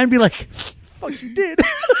that fan be like, "Fuck, you did."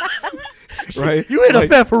 Right? You hit a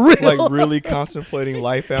fan for real. Like really contemplating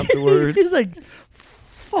life afterwards. He's like,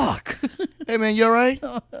 "Fuck." Hey man, you all right?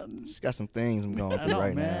 Just got some things I'm going through know,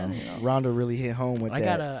 right man, now. Ronda really hit home with I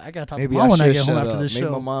that. gotta talk Maybe to mom I when I should get home shut after up. this Maybe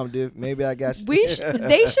show. my mom did. Maybe I got.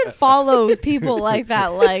 They should follow people like that.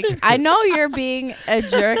 Like, I know you're being a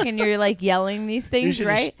jerk and you're like yelling these things, should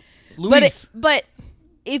right? Luis. But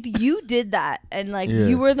if you did that and like Yeah.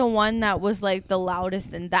 you were the one that was like the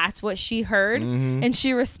loudest and that's what she heard and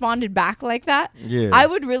she responded back like that, Yeah. I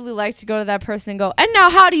would really like to go to that person and go, "And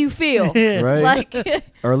now how do you feel?" Yeah. Right? Like,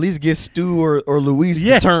 Or at least get Stu or Luis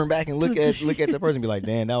Yeah. to turn back and look at the person and be like,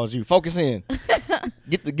 "Damn, that was you. Focus in.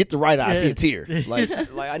 Get the right eye. I see a tear. Like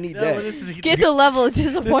I need that. get the level of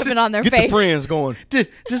disappointment on their Get face. the friends going. This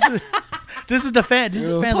is the fan. This is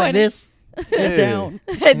the fans like Pointing. this. Yeah. Head down. Head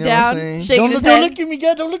You know what I'm down, saying? shaking his Don't head. look at me,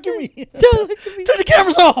 guys. Don't look at me. Don't look at me. Turn the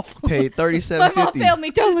cameras off. Paid My $37.50. mom failed me.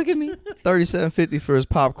 Don't look at me. $37.50 for his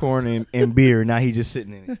popcorn and beer. Now he just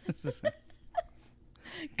sitting in it.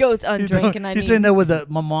 Goes undrank and I He's need. sitting there with the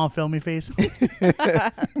my mom filmy face.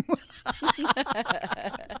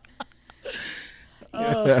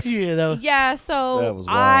 You know. Yeah, That so was wild.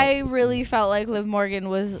 I really felt like Liv Morgan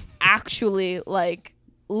was actually like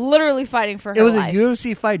literally fighting for her It was life. a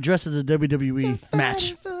UFC fight dressed as a WWE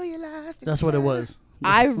match. That's what it was.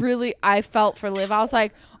 I felt for Liv. I was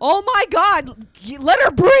like, oh my God, let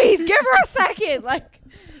her breathe. Give her a second. Like,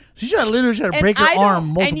 She literally tried to and break her I don't- arm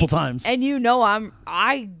and multiple you- times. And you know,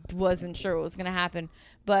 I wasn't sure what was going to happen,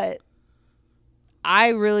 but I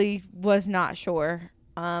really was not sure.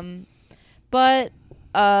 But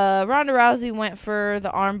Ronda Rousey went for the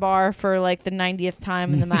armbar for like the 90th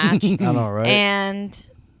time in the match. I know, right? And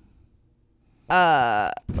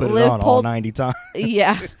Put it Liv on all pulled 90 times.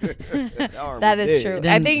 Yeah. That is true. I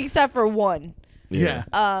Then- think except for one. Yeah.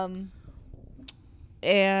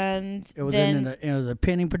 And It was then it was a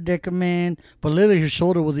pinning predicament, but literally his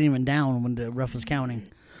shoulder wasn't even down when the ref was counting.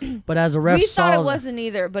 But as the ref we saw thought it wasn't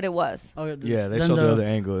either, but it was. Yeah, they then showed the other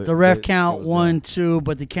angle. The ref It count was 1, done. 2,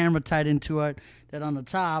 but the camera tied into it that on the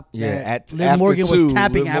top. Yeah, that after Morgan two, was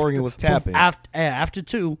tapping. Liv Morgan was tapping. After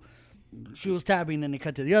 2, she was tapping. Then they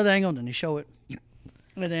cut to the other angle. Then they show it,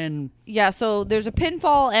 and then Yeah, so there's a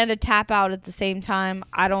pinfall and a tap out at the same time.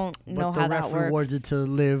 I don't know but how the that ref works. rewards it to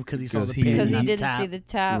Liv because he saw 'Cause the he- pin. Because he not the didn't tap. see the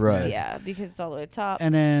tap. Right. Yeah, because it's all the way top.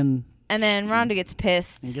 And then Ronda gets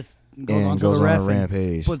pissed. goes And on to goes the on ref a and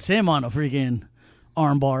rampage. puts him on a freaking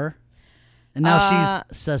armbar. And now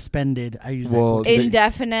she's suspended. I use Well, that they-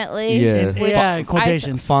 Indefinitely. Yeah. quotation. Yeah,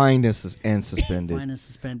 quotations. Fined and suspended. Mine is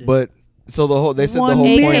suspended. But so they said the $1 whole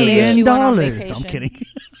AKA point she million went on dollars. No, I'm vacation. kidding.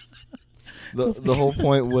 the whole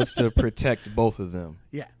point was to protect both of them.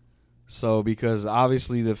 Yeah. So because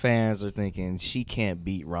obviously the fans are thinking she can't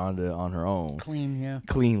beat Ronda on her own Clean, yeah.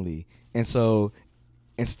 cleanly, and so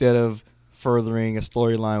instead of furthering a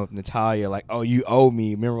storyline with Natalya, like, oh, you owe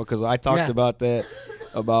me. Remember, because I talked about that,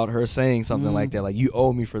 about her saying something like that, like, you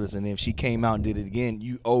owe me for this, and then if she came out and did it again,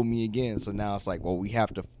 you owe me again. So now it's like, well, we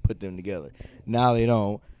have to put them together. Now they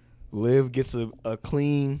don't. Liv gets a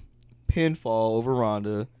clean pinfall over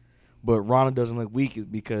Ronda, but Ronda doesn't look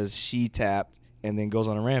weak because she tapped and then goes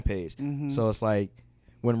on a rampage. So it's like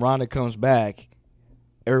when Ronda comes back,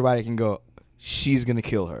 everybody can go, she's gonna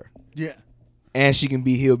kill her, Yeah. and she can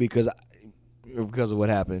be healed because of what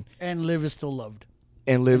happened. And Liv is still loved.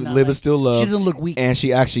 And Not Liv is still loved. She doesn't look weak. And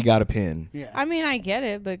she actually got a pin. Yeah. I mean, I get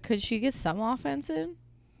it, but could she get some offense in?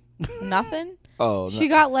 Nothing? Oh, She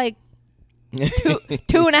got like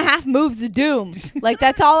 2.5 moves of doom. Like,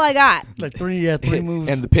 that's all I got. Like three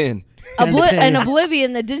moves. and the pin. And the pin. An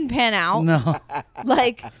Oblivion that didn't pan out. No.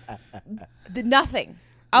 Like, nothing.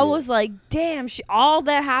 I was like, damn, all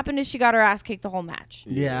that happened is she got her ass kicked the whole match.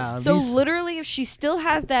 Yeah. So literally, if she still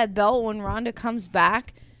has that belt when Ronda comes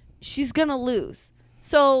back, she's going to lose.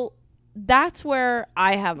 So that's where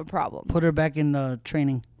I have a problem. Put her back in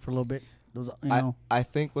training for a little bit. Those, you know. I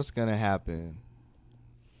think what's going to happen,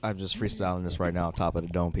 I'm just freestyling this right now on top of the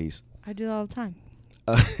dome piece. I do that all the time.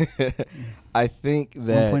 I think 1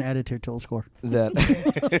 that point added to your total score.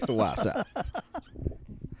 wow, stop.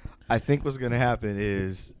 I think what's gonna happen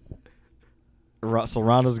is, so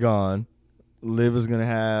Ronda's gone. Liv is gonna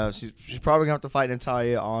have she's probably gonna have to fight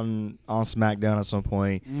Natalya on SmackDown at some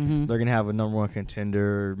point. Mm-hmm. They're gonna have a number 1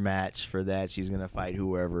 contender match for that. She's gonna fight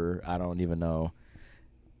whoever, I don't even know.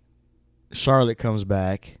 Charlotte comes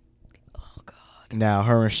back. Now,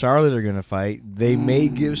 her and Charlotte are going to fight. They may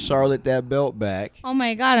give Charlotte that belt back. Oh,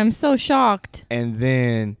 my God. I'm so shocked. And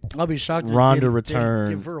then I'll be shocked if Ronda they returned.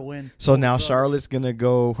 give her a win. So now Charlotte's going to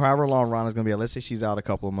go, however long Ronda's going to be out. Let's say she's out a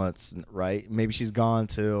couple of months, right? Maybe she's gone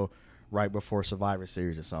till right before Survivor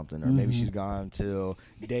Series or something. Or maybe she's gone till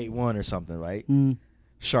day 1 or something, right?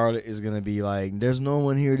 Charlotte is going to be like, there's no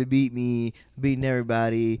one here to beat me, beating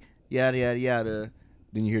everybody, yada, yada, yada.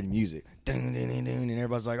 Then you hear the music. Ding, ding, ding, ding, and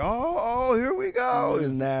everybody's like, oh, here we go.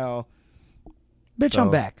 And now. Bitch,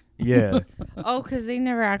 I'm back. Yeah. Oh, because they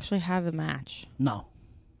never actually had the match. No.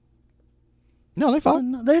 No, they fought.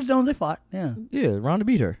 No, they fought. Yeah. Yeah, Ronda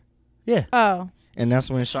beat her. Yeah. Oh, And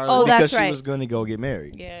that's when Charlotte, Oh, because that's she right. was going to go get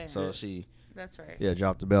married. Yeah. So she, that's right.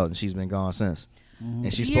 dropped the belt, and she's been gone since.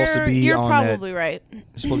 And she's You're, supposed to be you're on that. probably right.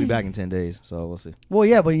 She's supposed to be back in 10 days, so we'll see. Well,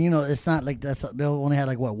 yeah, but it's not like they only had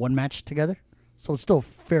like what, 1 match together, so it's still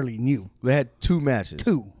fairly new. They had 2 matches.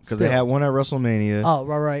 2, Because they still. had one at WrestleMania. Oh,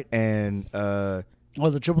 right. And Oh,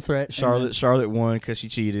 the triple threat. Charlotte won because she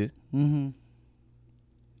cheated.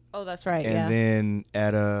 Oh, that's right. And yeah. then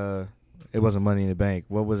at it wasn't Money in the Bank.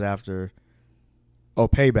 What was after? Oh,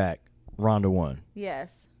 Payback. Ronda won.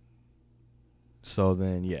 Yes. So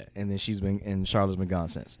then, yeah. And then Charlotte's been gone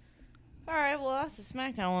since. All right, well, that's a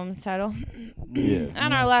SmackDown Women's title. Yeah.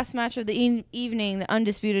 And our last match of the evening, the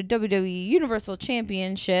undisputed WWE Universal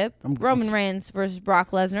Championship, Roman Reigns versus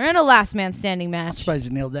Brock Lesnar in a last man standing I'm match. surprised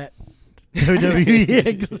you nailed that.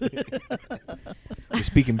 WWE. We're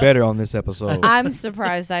speaking better on this episode. I'm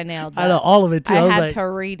surprised I nailed that. I know all of it too. I was had like, to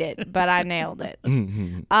read it, but I nailed it.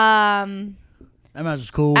 Mhm. that match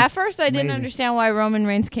was cool. At first, I didn't Amazing. understand why Roman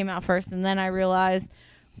Reigns came out first, and then I realized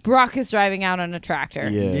Brock is driving out on a tractor.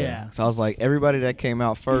 Yeah. So I was like, everybody that came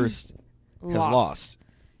out first has lost.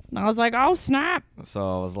 And I was like, oh, snap. So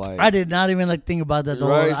I was like, I did not even like think about that. The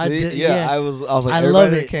right? whole, I See? did, Yeah, I was like, I everybody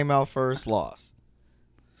love that it. came out first lost.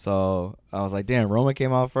 So I was like, damn, Roman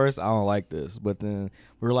came out first. I don't like this. But then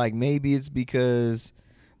we were like, maybe it's because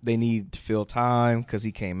they need to fill time because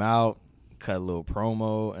he came out, cut a little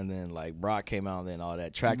promo, and then like Brock came out and then all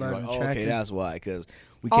that tractor. Right, Like, oh, tractor. okay, that's why. Because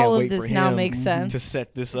we can't All of wait for this now him makes sense. to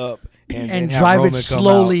set this up and and have drive it Roman come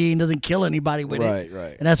slowly and doesn't kill anybody with out. it.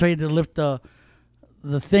 Right. And that's why you had to lift the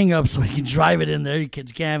thing up so you can drive it in there. You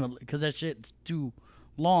can't because that shit's too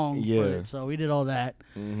long Yeah. for it. So we did all that.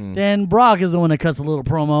 Mm-hmm. Then Brock is the one that cuts a little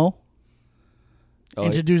promo,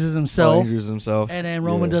 introduces himself, Introduces himself. and then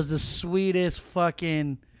Roman Yeah. does the sweetest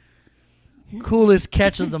fucking coolest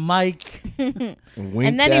catch of the mic. Winked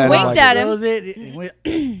And then he at him winked like- at him. That was it. He went-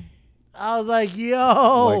 I was like,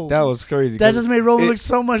 yo. Like, that was crazy. That 'cause just made Roman it- look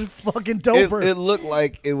so much fucking doper. It looked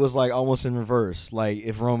like it was like almost in reverse. Like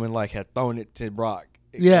if Roman like had thrown it to Brock.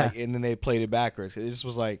 Yeah. Like, and then they played it backwards. It just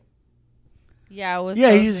was like, Yeah, it was.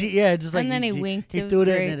 Yeah, so just like And then he winked. He It was threw it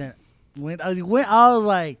great. in and then went. I was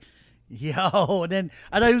like, yo. And then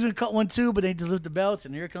I thought he was gonna cut one too, but they just lift the belts,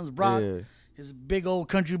 and here comes Brock, yeah. his big old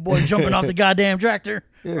country boy jumping off the goddamn tractor,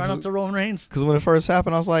 Yeah, right 'cause- up to Roman Reigns. Because when it first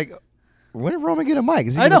happened, I was like, when did Roman get a mic?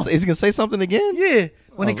 Is he I gonna, know. is he gonna say something again? Yeah,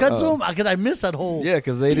 when I it was cuts like, to him, because I missed that whole. Yeah,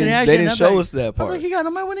 because they interaction, didn't and I'm show like- us that I was part. like, he got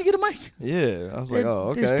a mic when he get a mic. Yeah, I was like,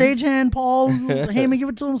 oh, Did okay. stagehand Paul Heyman give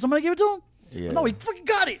it to him? Somebody give it to him? Yeah. No, he fucking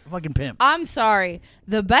got it. Fucking pimp. I'm sorry.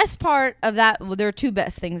 The best part of that, well, there are two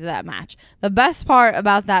best things of that match. The best part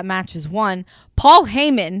about that match is one, Paul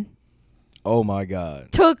Heyman Oh my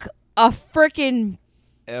God. took a freaking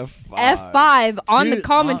F5. F5 on the Dude,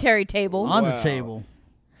 commentary table. On the Wow. table.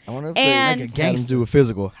 I wonder if And- they Like a had him gangster. do a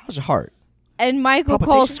physical. How's your heart? And Michael Cole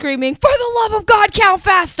Palpitations? screaming, "For the love of God, count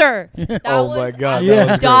faster!" That Oh was, my God, I that was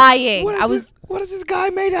was great. dying. What is this guy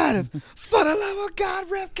made out of? For the love of God,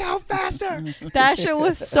 rep count faster. That shit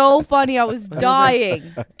was so funny. I was dying.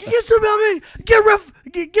 Get somebody,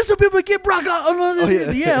 get some people to get Brock out. Oh,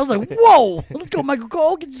 yeah. Yeah, I was like, whoa, let's go, Michael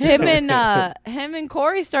Cole. Get Him and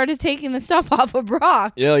Corey started taking the stuff off of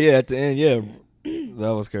Brock. Yeah, at the end, yeah.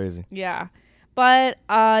 That was crazy. Yeah. But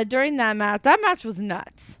during that match was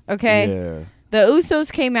nuts. Okay. Yeah. The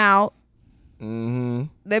Usos came out. Mm-hmm.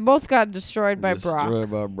 They both got destroyed by Brock. Destroyed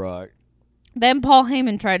by Brock. Then Paul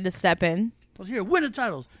Heyman tried to step in. I was here, win the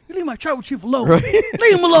titles. You leave my tribal chief alone. Right.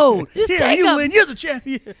 Leave him alone. Just Here, take you him. win. You're the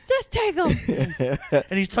champion. Just take him.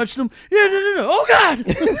 And he's touched him. Yeah, no. Oh, God.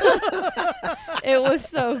 It was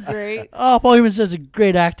so great. Oh, Paul Heyman's such a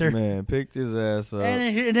great actor. Man, picked his ass up.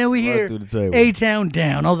 And then we right hear through the table. A-Town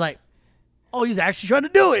down. I was like, oh, he's actually trying to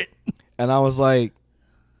do it. And I was like,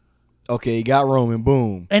 okay, he got Roman,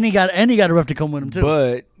 boom. And he got a ref to come with him, too.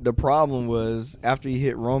 But the problem was after he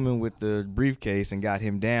hit Roman with the briefcase and got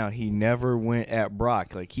him down, he never went at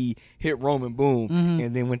Brock. Like he hit Roman, boom,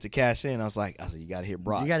 and then went to cash in. I was like, you got to hit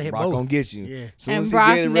Brock. You gotta hit Brock both. gonna get you. Yeah. Soon And as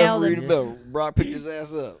Brock he get nailed referee him. the bell, Brock picked his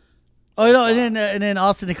ass up. Oh, no, and then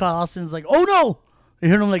Austin, they called Austin's like, oh, no. You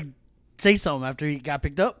heard him, like, say something after he got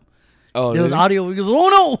picked up. Oh, There was did he? audio. He goes,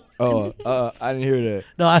 oh, no. I didn't hear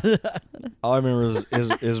that. No, All I remember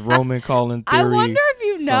is Roman calling Theory. I wonder if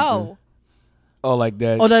you know. something. Oh, like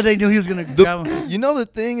that. oh, that they knew he was going to grab him. You know, the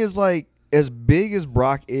thing is, like, as big as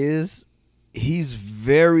Brock is, he's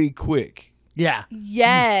very quick. Yeah.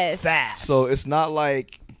 Yes. Fast. So it's not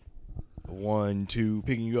like 1, 2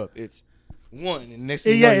 picking you up. It's 1, and next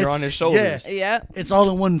thing you Yeah, know, you're it's- on his shoulders. Yeah. It's all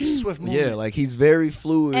in one swift movement. Yeah, like he's very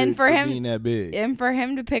fluid And for him- being that big. And for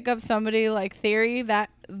him to pick up somebody like Theory, that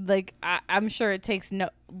like I'm sure it takes no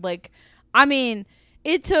like, I mean,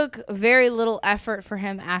 it took very little effort for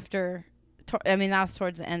him after. That was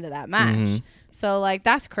towards the end of that match. Mhm. So like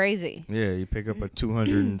that's crazy. Yeah, you pick up a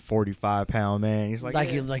 245-pound man. He's like,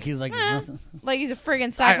 He was like nothing. Like he's a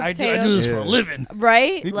friggin' sack of I potatoes, do this for a Yeah. living.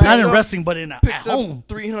 right? He Like, Not in up- wrestling, but at picked up home.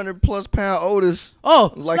 300+ pound Otis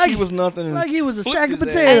Oh, like he was nothing. And like he was a flipped sack of his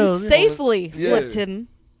ass. potatoes. and safely Yeah. flipped him.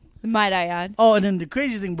 Might I add? Oh, and then the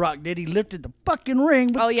crazy thing Brock did, he lifted the fucking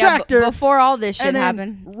ring with the yeah, tractor. Before all this shit and then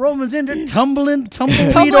happened. Roman's in there tumbleweed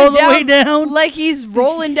all the way down. Like he's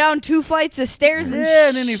rolling down 2 flights of stairs. Yeah,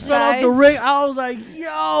 and then he fell off the ring. I was like,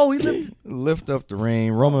 yo, he lift up the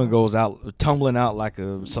ring. Roman goes out, tumbling out like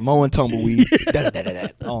a Samoan tumbleweed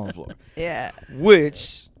on the floor. Yeah.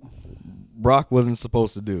 Which Brock wasn't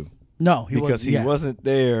supposed to do. No, because he wasn't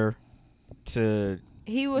there to.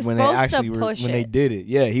 He was when supposed they actually to push when it. they did it.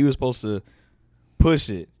 Yeah, he was supposed to push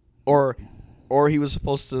it, or he was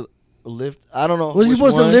supposed to lift. I don't know. Was he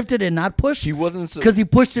supposed to lift it and not push? He wasn't because he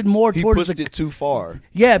pushed it more he towards pushed it too far.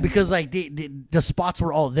 Yeah, because like the spots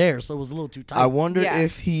were all there, so it was a little too tight. I wonder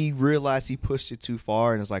if he realized he pushed it too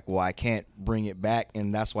far and it's like, well, I can't bring it back,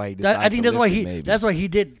 and that's why he decided. I think that's why he. Maybe. That's why he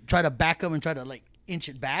did try to back up and try to like inch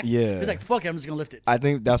it back. Yeah, he's like, fuck it, I'm just gonna lift it. I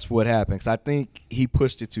think that's what happened, because I think he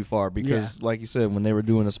pushed it too far, because like you said, when they were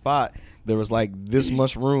doing a spot, there was like this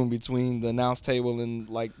much room between the announce table and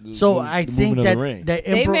like the I think movement of the ring.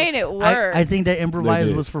 They made it work. I think that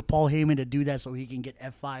improvise was for Paul Heyman to do that so he can get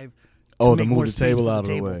F5 to move the table out of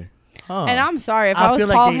the way. Huh. And I'm sorry, if I was feel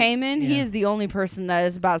Paul like Heyman, he is the only person that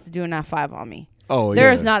is about to do an F5 on me. Oh,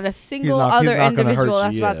 there is not a single other individual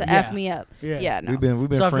that's about to F me up. Yeah, no. We've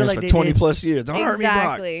been so friends for 20 plus years. Don't hurt me,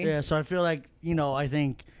 Brock. Yeah, so I feel like, I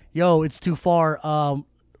think, it's too far.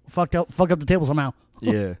 Fuck up the table somehow.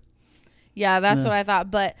 Yeah. Yeah, that's what I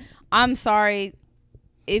thought. But I'm sorry,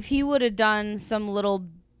 if he would have done some little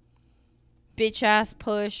bitch ass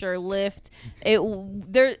push or lift, it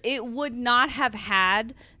would not have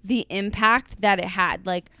had the impact that it had.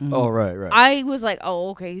 Like, oh right. I was like, oh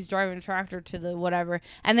okay, he's driving a tractor to the whatever,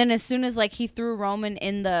 and then as soon as like he threw Roman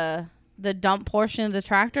in the dump portion of the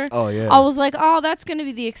tractor, oh yeah, I was like, oh, that's gonna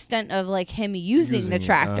be the extent of like him using the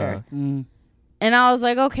tractor, and I was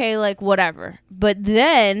like, okay, like whatever. But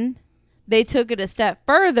then they took it a step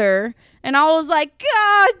further, and I was like,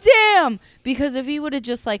 God damn! Because if he would have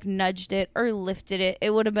just like nudged it or lifted it,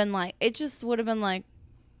 it would have been like,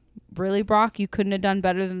 really, Brock? You couldn't have done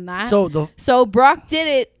better than that? So Brock did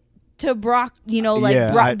it to Brock,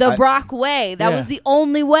 the Brock way. That was the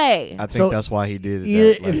only way. I think that's why he did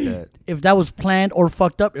it like that. If that was planned or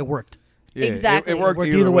fucked up, it worked. Yeah, exactly. It worked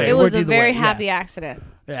either way. It was a very happy accident.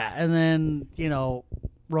 Yeah, and then,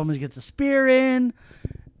 Roman gets a spear in,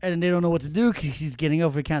 and they don't know what to do because he's getting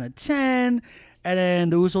over the count of 10. And then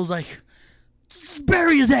the Usos like,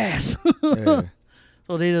 bury his ass. Yeah.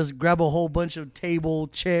 So they just grab a whole bunch of table,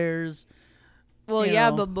 chairs.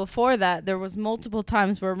 Well, but before that, there was multiple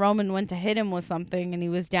times where Roman went to hit him with something, and he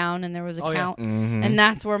was down, and there was a count. Yeah. Mm-hmm. And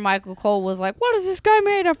that's where Michael Cole was like, what is this guy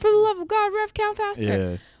made of? For the love of God, ref, count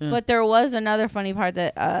faster. Yeah. But there was another funny part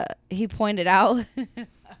that he pointed out.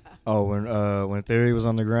 When Theory was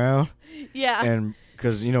on the ground? Yeah. And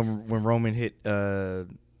because, when Roman hit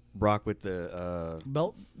Brock with the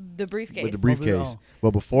belt, the briefcase. With the briefcase.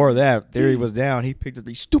 But before that, Theory was down. He picked up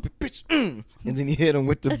the stupid bitch, and then he hit him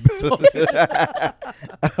with the.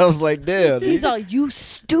 I was like, damn. He's all, you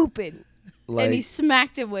stupid. And he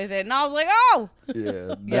smacked him with it, and I was like, oh.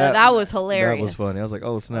 Yeah. That was hilarious. That was funny. I was like,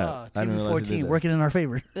 oh snap! I didn't realize 14 working in our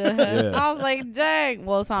favor. Yeah. I was like, dang.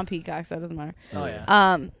 Well, it's on Peacock, so it doesn't matter. Oh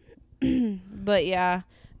yeah. But yeah.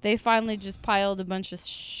 They finally just piled a bunch of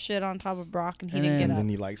shit on top of Brock, and he didn't get up. And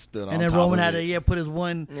then he stood on top. And then Roman had to put his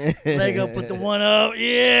one leg up, put the one up.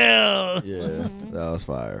 Yeah. Yeah, that was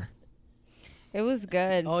fire. It was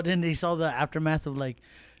good. Oh, then they saw the aftermath of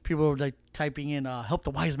people were typing in "help the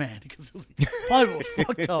wise man" because it was probably was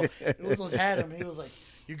fucked up. It was had him. He was like,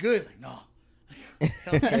 "You good?" Like, no.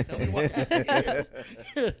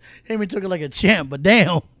 Heyman took it like a champ, but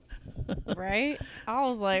damn. Right? I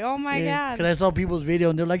was like, oh my God. Because I saw people's video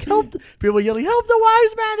and they're like, help. People yelling, help the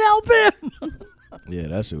wise man, help him. Yeah,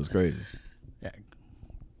 that shit was crazy. Yeah.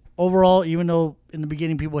 Overall, even though in the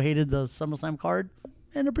beginning people hated the SummerSlam card,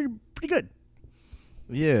 and they're pretty good.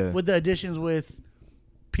 Yeah. With the additions with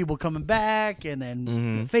people coming back and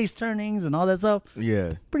then face turnings and all that stuff.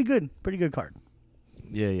 Yeah. Pretty good card.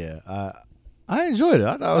 Yeah. I enjoyed it.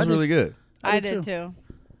 I thought it was really good. I did too.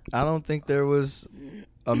 I don't think there was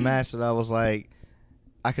a match that I was like,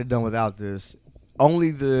 I could have done without this.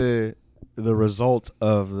 Only the result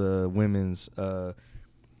of the women's the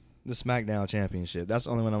SmackDown Championship. That's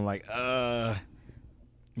the only one I'm like,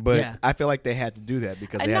 But I feel like they had to do that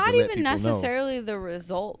because they had to let people know. Not even necessarily the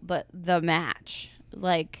result, but the match.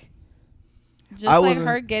 Her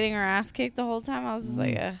getting her ass kicked the whole time. I was just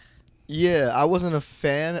like, ugh. Yeah, I wasn't a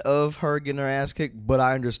fan of her getting her ass kicked, but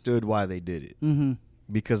I understood why they did it. Mm-hmm.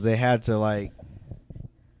 Because they had to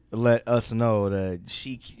let us know that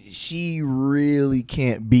she really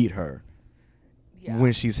can't beat her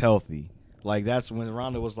when she's healthy. Like, that's when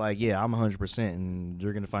Ronda was like, yeah, I'm 100%, and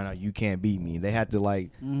you're going to find out you can't beat me. They had to,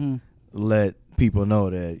 like, let people know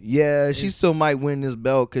that, yeah, she still might win this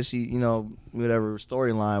belt because she, you know, whatever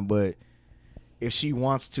storyline, but if she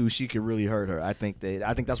wants to, she could really hurt her. I think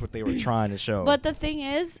that's what they were trying to show. But the thing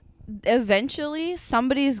is, eventually,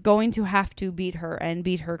 somebody's going to have to beat her and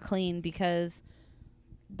beat her clean, because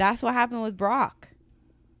that's what happened with Brock.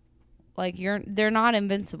 Like, they're not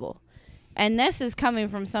invincible. And this is coming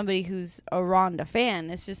from somebody who's a Ronda fan.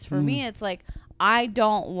 It's just, for me, it's like, I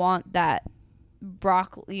don't want that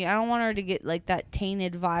Brock. I don't want her to get like that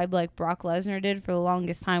tainted vibe like Brock Lesnar did for the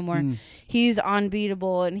longest time, where he's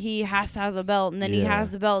unbeatable and he has to have a belt, and then he has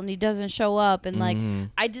the belt and he doesn't show up. And like,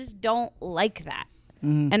 I just don't like that.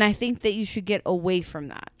 And I think that you should get away from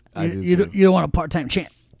that. You don't want a part-time champ.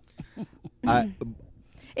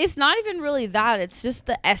 It's not even really that. It's just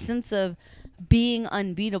the essence of being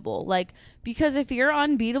unbeatable. Like, because if you're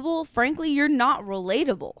unbeatable, frankly, you're not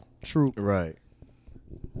relatable. True. Right.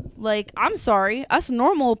 Like, I'm sorry, us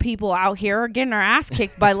normal people out here are getting our ass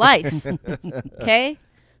kicked by life. Okay?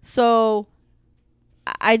 So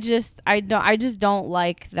I just don't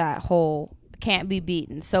like that whole can't be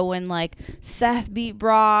beaten. So when like Seth beat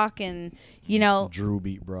Brock and, you know, Drew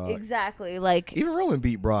beat Brock. Exactly. Like, even Roman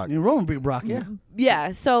beat Brock. Roman beat Brock, yeah.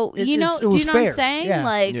 Yeah, so It do you know fair. what I'm saying? Yeah.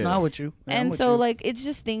 Like, not with you. Yeah, and so like, it's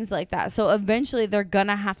just things like that. So eventually they're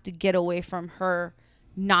gonna have to get away from her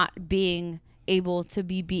not being able to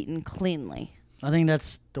be beaten cleanly. I think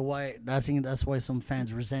that's why some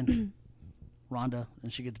fans resent Ronda,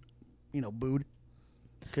 and she gets, you know, booed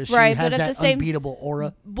because she has that unbeatable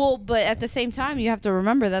aura. Well, but at the same time, you have to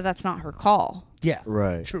remember that that's not her call. Yeah,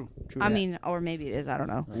 right. True. I mean, or maybe it is. I don't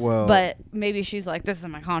know. Well, but maybe she's like, "This is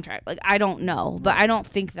my contract." Like, I don't know, but I don't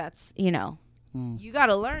think that's, you know, you got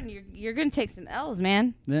to learn. You're gonna take some L's,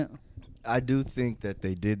 man. Yeah, I do think that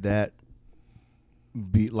they did that.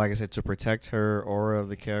 Like I said, to protect her aura of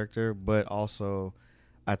the character, but also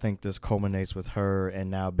I think this culminates with her and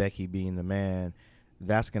now Becky being the man.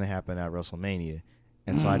 That's going to happen at WrestleMania.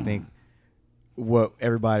 And so I think what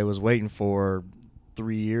everybody was waiting for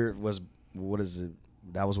 3 years was, what is it?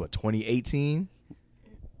 That was what, 2018?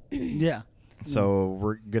 Yeah. So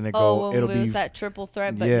we're going to go. Well, it'll it was be that triple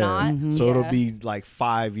threat, but not. So it'll be like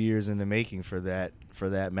 5 years in the making for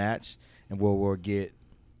that match. And we'll get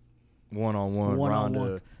one-on-one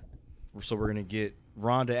Ronda. So we're going to get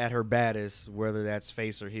Ronda at her baddest, whether that's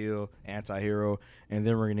face or heel, anti-hero, and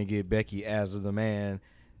then we're going to get Becky as the man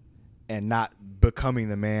and not becoming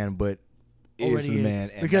the man, but is the man,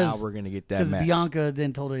 and now we're going to get that match. Because Bianca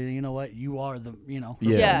then told her, you know what, you are the, you know,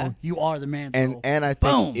 you are the man. And I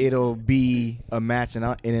think it'll be a match,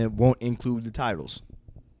 and it won't include the titles.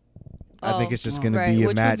 I think it's just going to be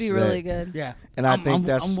a match. Which would be really good. Yeah. And I think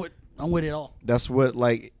I'm with it all. That's what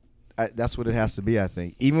that's what it has to be, I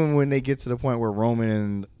think. Even when they get to the point where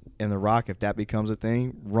Roman and The Rock, if that becomes a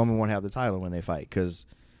thing, Roman won't have the title when they fight, because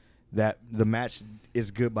the match is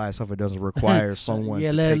good by itself. It doesn't require someone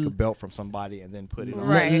to take a belt from somebody and then put it on.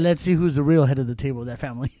 Right. Let's see who's the real head of the table of that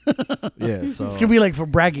family. Yeah, so it's gonna be like for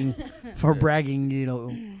bragging, you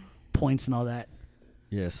know, points and all that.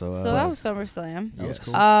 Yeah, so that was SummerSlam. That was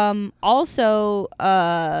cool. Also,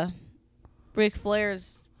 Ric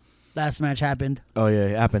Flair's last match happened. Oh yeah,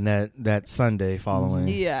 it happened that Sunday following.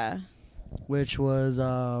 Yeah. Which was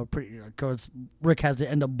pretty. Of course, Rick has to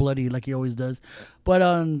end up bloody like he always does, but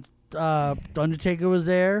The Undertaker was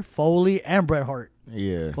there, Foley and Bret Hart.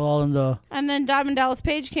 Yeah. All in the. And then Diamond Dallas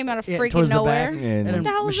Page came out of freaking nowhere. And what the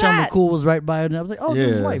hell was Michelle that? McCool was right by her, and I was like, "Oh, this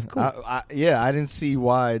is his wife. Cool." I didn't see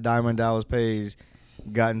why Diamond Dallas Page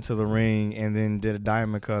got into the ring and then did a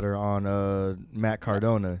diamond cutter on Matt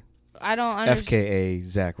Cardona. I don't understand. FKA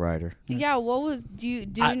Zack Ryder. Yeah, what was? Do you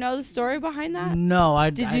know the story behind that? No,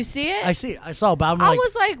 Did you see it? I saw, but I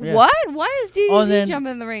was like, what? Why is DDP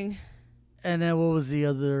jumping in the ring? And then what was the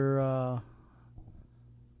other?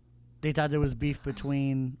 They thought there was beef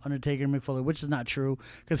between Undertaker and Mick Foley, which is not true,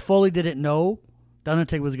 because Foley didn't know the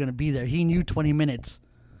Undertaker was going to be there. He knew 20 minutes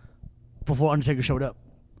before Undertaker showed up.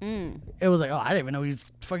 It was like, oh, I didn't even know he was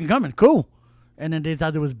fucking coming. Cool. And then they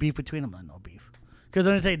thought there was beef between them. Like, no beef. Because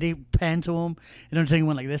Undertaker, they panned to him, and Undertaker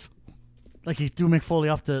went like this. Like he threw Mick Foley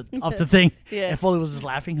off the thing. Yeah. And Foley was just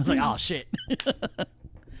laughing. I was like, oh, shit. But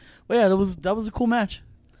yeah, that was a cool match.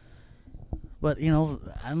 But, you know,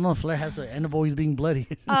 I don't know if Flair has to end up always being bloody.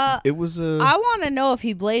 It was I want to know if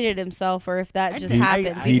he bladed himself or if that just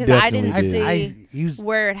happened. He because I didn't did. see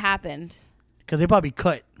where it happened. Because they probably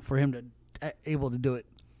cut for him to able to do it.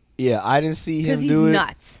 Yeah, I didn't see him do it.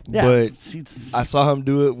 Because he's nuts. But I saw him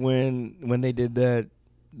do it when they did that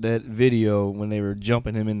that video when they were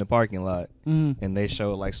jumping him in the parking lot, Mm. and they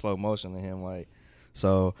showed like slow motion of him, like.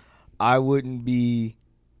 So I wouldn't be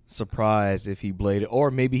surprised if he bladed, or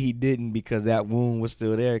maybe he didn't because that wound was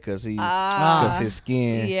still there because his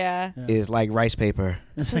skin is like rice paper.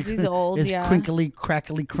 It's Because he's old, It's crinkly,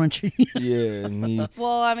 crackly, crunchy. Yeah, and he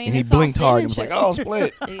Well, I mean, and he it's all blinked hard and was finished. like, "Oh,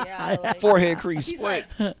 split." Yeah, like, Forehead crease he's split.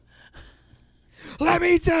 like- Let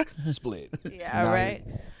me split. Yeah, Now right.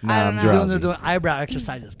 Now I I'm don't know. When drowsy. they're doing eyebrow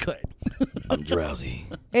exercises, cut. I'm drowsy.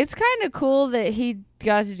 It's kind of cool that he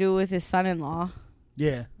got to do it with his son-in-law.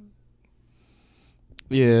 Yeah.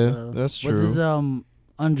 Yeah, that's true. What's his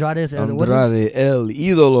Andrade? Andrade El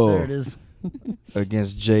Idolo. There it is.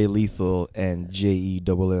 Against Jay Lethal and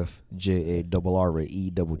JEFF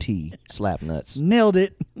JARRETT Slap Nuts. Nailed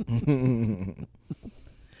it.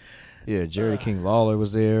 Yeah, Jerry King Lawler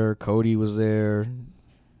was there. Cody was there.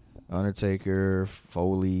 Undertaker,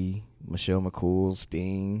 Foley, Michelle McCool,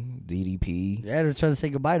 Sting, DDP. Yeah, they're trying to say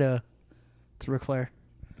goodbye to Ric Flair.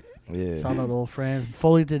 Yeah. Saw the old friends.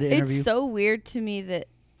 Foley did the interview. It's so weird to me that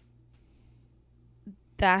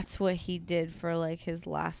that's what he did for like his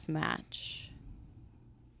last match.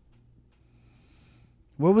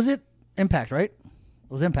 What was it? Impact, right?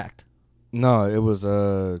 It was Impact. No, it was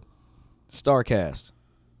Starrcast.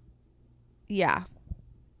 Yeah.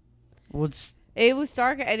 It was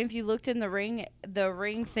Stark, and if you looked in the ring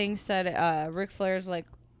thing said Ric Flair's like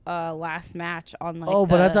last match on like.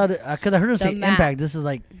 But I thought because I heard him say map. Impact. This is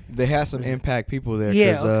like They had some Impact people there.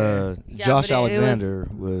 Yeah, 'Cause, okay. Yeah, Josh but it Alexander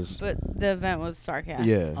was. But the event was Starrcast.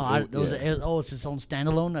 Yeah. it's its own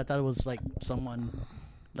standalone. I thought it was like someone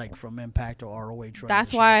like from Impact or ROH.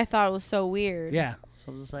 That's why I thought it was so weird. Yeah. So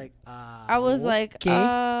I was just like, I was like,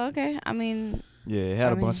 okay. I mean, Yeah, it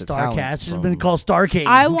had a bunch of talent. Starrcast has from- been called Starrcade.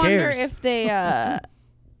 I Who wonder cares? if they.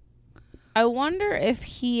 I wonder if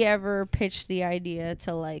he ever pitched the idea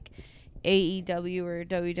to like AEW or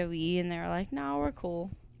WWE, and they're like, "No, we're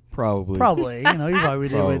cool." Probably. Probably, you probably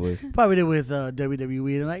did Probably. with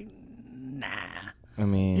WWE. They're like, nah. I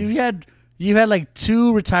mean, You've had like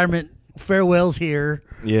 2 retirement farewells here.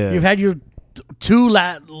 yeah. You've had your 2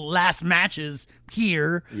 last matches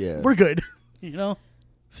here. Yeah. We're good. You know.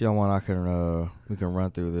 If y'all want, we can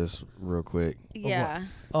run through this real quick. Yeah.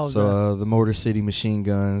 Oh, So the Motor City Machine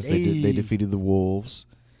Guns, they Hey. defeated the Wolves.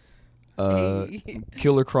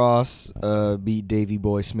 Killer Cross beat Davey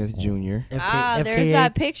Boy Smith Jr. FK, There's FKA,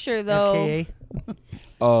 that picture though. FKA.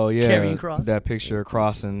 Oh yeah, Carrying Cross. that picture of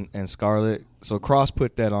Cross and Scarlett. So Cross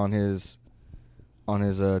put that on his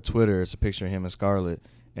Twitter. It's a picture of him and Scarlett,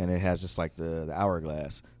 and it has just like the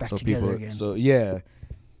hourglass. Back so together people, again. So yeah,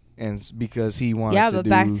 and because he wanted Yeah, to but do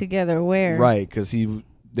back together where? right, because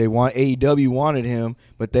AEW wanted him,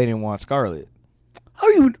 but they didn't want Scarlett, How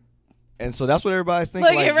you? and so that's what everybody's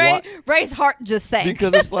thinking. Look like, at Ray. Ray's heart just sank.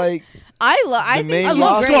 because it's like I the main think she's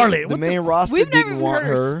love roster, great. Scarlett. the What main roster We've never didn't even want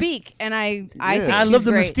heard her her. speak, and I think Yeah. I she's love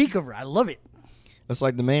the great. mystique of her. I love it. It's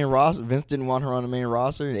like the main roster. Vince didn't want her on the main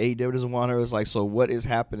roster, and AEW doesn't want her. It's like, so what is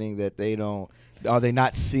happening that they don't? Are they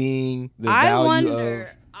not seeing the value of?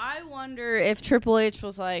 I wonder if Triple H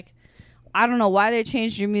was like, I don't know why they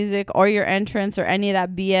changed your music or your entrance or any of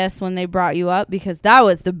that BS when they brought you up, because that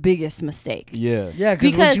was the biggest mistake. Yeah, Yeah, because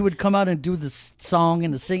when Because- she would come out and do the song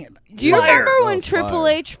and the singing. Do you Fire! remember That when was Triple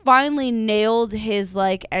fire. H finally nailed his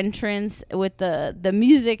like entrance with the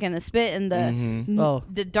music and the spit and Mhm. Oh.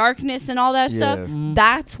 the darkness and all that stuff? Yeah. Mhm.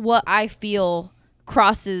 That's what I feel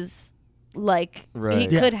Cross's like he Right.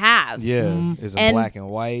 Yeah. could have. yeah, Mhm. it's in And- black and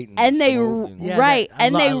white, And they smoke and- Yeah, right, that- I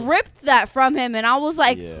and they love- ripped that from him, and I was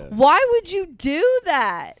like, Yeah. "Why would you do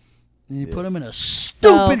that?" And you Yeah. put him in a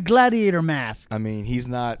stupid gladiator mask. I mean, he's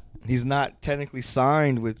not technically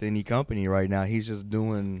signed with any company right now. He's just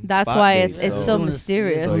doing. That's spot why dates, it's so Doing the-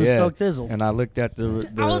 mysterious. So doing the yeah, Stoke Thizzle. and I looked at the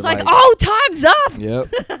I was like, like, "Oh, time's up." Yep.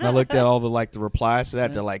 And I looked at all the replies to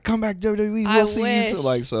that. They're like, "Come back, WWE. I We'll see wish.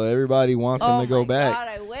 you." So everybody wants him Oh to go my back. God,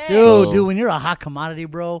 I wish. Dude, when you're a hot commodity,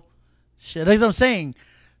 bro, shit. That's what I'm saying.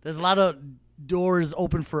 There's a lot of doors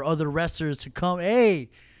open for other wrestlers to come. Hey,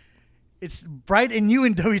 it's Bright and you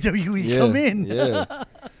in WWE. Yeah, Come in. yeah.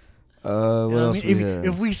 You What know what I else mean? we have?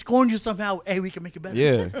 If we scorned you somehow, hey, we can make it better.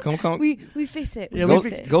 Yeah, come. we fix it. Yeah, we we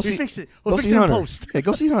fix fix it. it. Go We see. fix it. We'll Go fix see it in Hunter. post. Hey,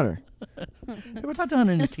 go see Hunter. Hey, we'll talk to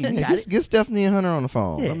Hunter and his team. He Yeah, got it. get Stephanie and Hunter on the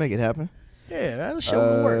phone. Yeah. Let's make it happen. Yeah, that'll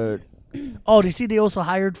show the work. Uh, Oh, do you see they also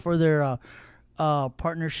hired for their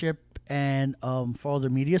partnership and for all their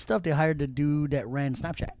media stuff, they hired the dude that ran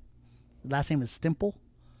Snapchat. His last name is Stimple.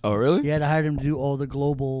 oh, really? Yeah, they hired him to do all the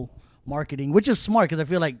global marketing, which is smart because I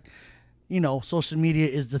feel like, social media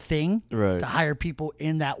is the thing. Right. To hire people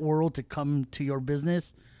in that world to come to your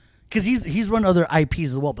business. because he's run other IPs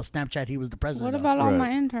as well, but Snapchat he was the president. What about all Right.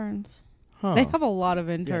 my interns? Huh. They have a lot of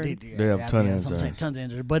interns. They have ton of interns. Tons of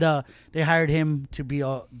interns. But they hired him to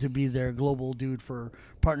be their global dude for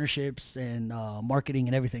partnerships and marketing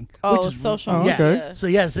and everything. Oh, which is, social Oh, media. okay. So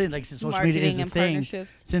yeah, so, like social media is Marketing a and thing.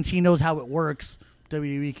 partnerships. Since he knows how it works,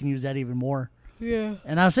 WWE can use that even more. Yeah.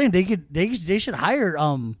 And I was saying they should hire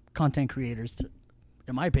content creators,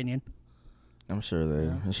 in my opinion. I'm sure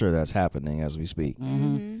that's happening as we speak.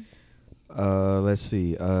 Mm-hmm. Let's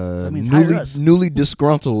see. means hire us. Newly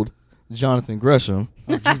disgruntled Jonathan Gresham.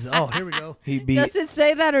 Oh, Jesus. Oh, here we go. He beat. Does it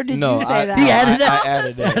say that or did no, you say that? He added that. I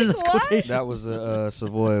added that. Added this What? quotation. That was a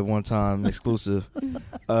Savoy one-time exclusive.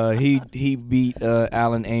 He beat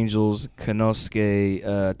Alan Angels, Konosuke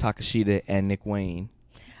Takashita, and Nick Wayne.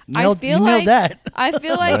 I feel you like nailed that. I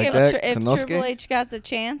feel like Like if, that, if Konosuke? Triple H got the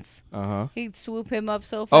chance, Uh-huh. he'd swoop him up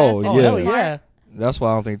so fast. Oh, and yeah. hell smart. yeah. That's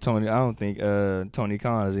why I don't think Tony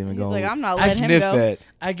Khan is even He's going like, I'm not to letting him sniff go. at.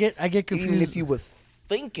 I get confused. Even if you were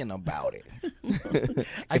thinking about it,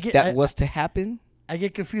 I if get that I, was to happen. I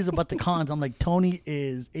get confused about the cons. I'm like, Tony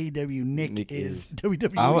is AEW, Nick is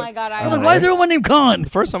WWE. Oh my god, I I was like, know. why is everyone named Khan? The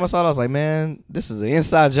first time I saw it, I was like, man, this is an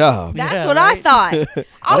inside job. That's Yeah, what right? I thought.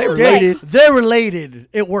 I they was related? like, They're related.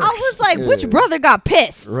 It works. I was like, which Yeah. brother got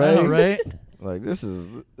pissed? Right? Oh, right? Like, this is.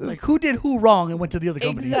 Like, who did who wrong and went to the other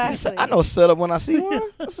company? Exactly. I know setup when I see one.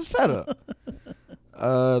 That's a setup.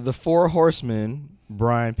 The Four Horsemen,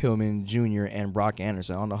 Brian Pillman Jr. and Brock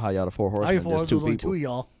Anderson. I don't know how y'all the Four Horsemen. I There's thought two only people. two of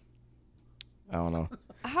y'all. I don't know.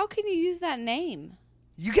 How can you use that name?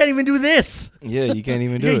 You can't even do this. Yeah, you can't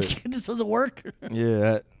even do it. This doesn't work.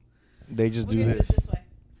 Yeah, they just do We're gonna this. do it this way.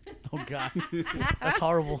 Oh God, that's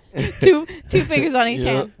horrible. two fingers on each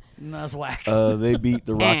Yep. hand. No, that's whack. They beat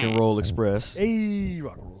the Rock and Roll Express. Hey,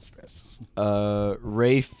 rock and roll express.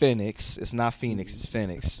 Ray Phoenix. It's not Phoenix. It's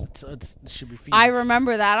Phoenix. It should be. Phoenix. I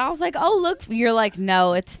remember that. I was like, oh look, you're like,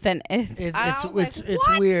 no, it's Finn.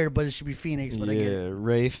 It's weird, but it should be Phoenix. But I get Yeah, it.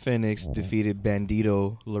 Ray Phoenix defeated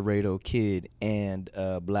Bandito, Laredo Kid, and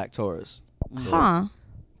Black Taurus. So Huh?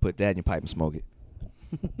 put that in your pipe and smoke it.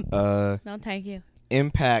 No, thank you.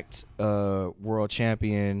 Impact World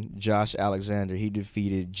Champion Josh Alexander, he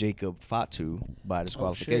defeated Jacob Fatu by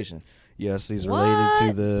disqualification. Yes, he's related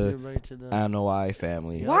to the Right to the- Anoi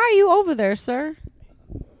family. Why are you over there, sir?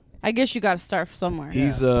 I guess you got to start somewhere.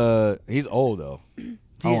 He's old though.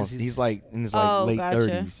 is. He's like in his Oh, late gotcha.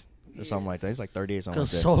 30s or something like that. He's like 38 something like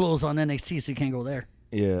Because that. Solo's on NXT, so you can't go there.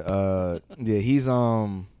 Yeah, he's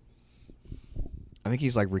I think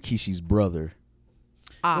he's like Rikishi's brother.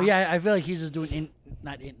 Well, yeah, I feel like he's just doing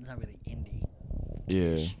it's not really indie.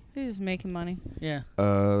 Yeah. He's just making money. Yeah.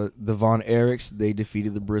 The Von Erichs, they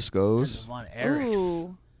defeated the Briscoes. Von Erichs.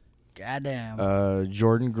 Ooh. Goddamn.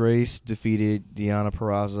 Jordan Grace defeated Deanna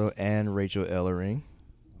Purrazzo and Rachel Ellering.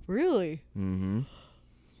 Really? Mm-hmm.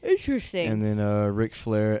 Interesting. And then Ric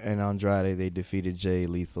Flair and Andrade, they defeated Jay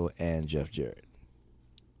Lethal and Jeff Jarrett.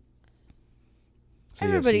 So,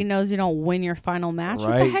 yeah, Everybody see- knows you don't win your final match. What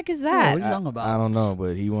the Right? heck is Yeah, that? what are you talking about? I don't know,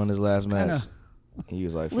 but he won his last match. Kinda. He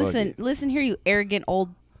was like, fuck it. Listen here, you arrogant old.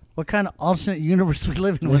 What kind of alternate universe we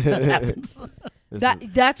live in when that happens? This is-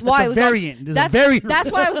 That's why a it was variant. On, There's a that's, variant.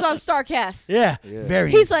 that's why it was on Starrcast. Yeah. Yeah.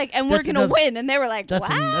 Variant. He's like, and we're That's gonna another- win, and they were like, That's what?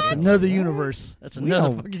 that's another universe. That's We another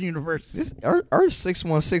don't- fucking universe. This Earth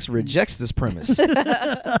 616 rejects this premise.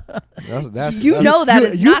 that's You know that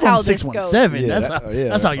is you not from how this 617. goes.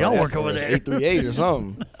 That's how y'all work over there. 838 or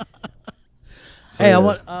something. So, Hey, yeah. I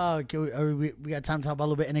want. We got time to talk about a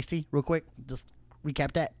little bit NXT real quick. Just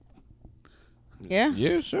recap that. Yeah.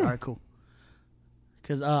 Yeah, sure. All right, cool.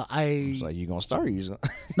 Because It's like, you gonna start? Or you just gonna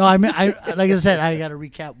no, I mean, like I said, I got to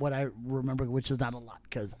recap what I remember, which is not a lot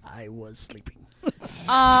because I was sleeping.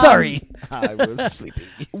 Sorry, I was sleeping.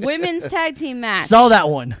 Women's tag team match. saw that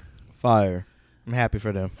one. Fire. I'm happy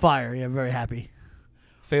for them. Fire. Yeah, very happy.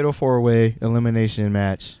 Fatal 4-way elimination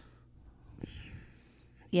match.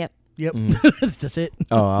 Yep. Yep, Mm. that's it.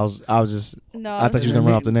 Oh, I was just. No. I thought you was gonna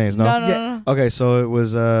run off the names. No. No. Yeah. Okay, so it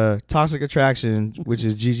was Toxic Attraction, which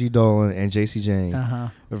is Gigi Dolan and JC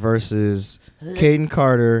Jane, versus Caden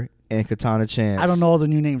Carter and Katana Chance. I don't know all the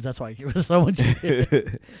new names. That's why I want you.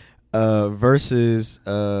 Versus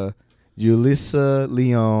Yulisa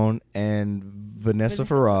Leon and Vanessa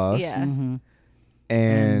Faraz. Yeah. Mm-hmm.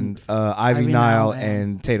 And Ivy Nile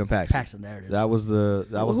and Tatum Paxton. Paxton, there it is. That was the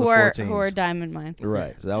who 4 are teams. who are Diamond Mine.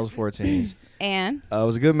 Right. So that was 4 teams. And It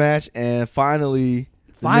was a good match, and finally,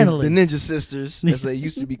 the Ninja Sisters, as they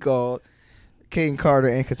used to be called, Caden Carter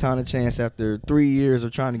and Katana Chance, after 3 years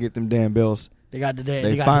of trying to get them damn belts, They got the day.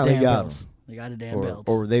 they got finally the damn got belts. them. They got the damn belts.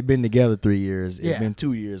 Or they've been together 3 years. It's Yeah. been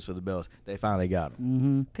 2 years for the belts. They finally got them.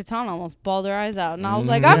 Mm-hmm. Katana almost bawled her eyes out, and I was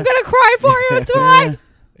like, I'm gonna cry for you. It's fine.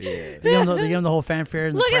 Yeah. They give them the whole fanfare.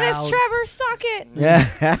 In the Look at this, crowd. Trevor. Suck it.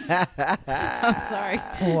 Yeah. I'm sorry.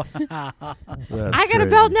 That's I got a crazy.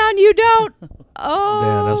 belt now, and you don't. Oh,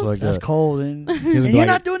 Damn, that's like That's that. cold. And He's you're like-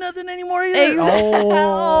 not doing nothing anymore either. Exactly.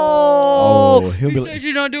 Oh, he'll be You like, said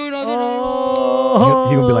you're not doing nothing Oh,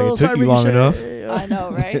 He gonna be like, it took sorry, you long Ricochet. enough. anymore. I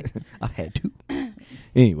know, right? I've had to.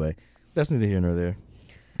 Anyway, that's neither here nor there.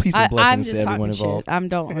 Peace and I'm blessings just to everyone talking involved. shit. I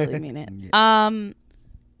don't really mean it.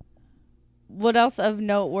 What else of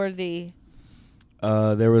noteworthy?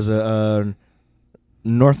 There was a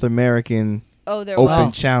North American Oh, there Open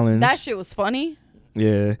was. Challenge. That shit was funny.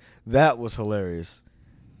 Yeah, that was hilarious.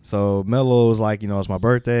 So Melo was like, it's my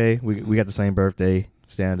birthday. We got the same birthday.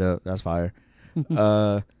 Stand up. That's fire.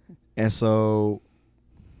 And so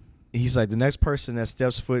he's like, the next person that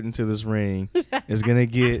steps foot into this ring is gonna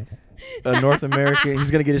get a North American.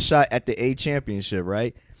 He's gonna get a shot at the A championship,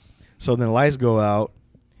 right? So then lights go out,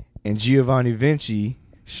 and Giovanni Vinci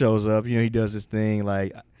shows up. He does this thing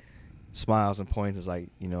like smiles and points. It's like,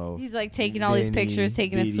 He's like taking all these Vinny, pictures,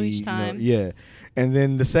 taking his Diddy, sweet time. Yeah. And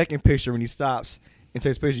then the second picture, when he stops and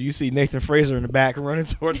takes a picture, you see Nathan Fraser in the back running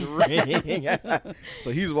toward the ring.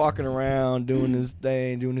 So he's walking around doing his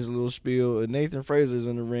thing, doing his little spiel. And Nathan Fraser's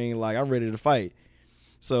in the ring like, I'm ready to fight.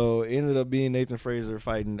 So it ended up being Nathan Fraser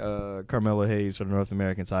fighting Carmelo Hayes for the North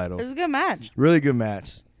American title. It was a good match. Really good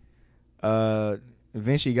match.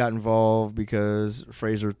 Vinci got involved because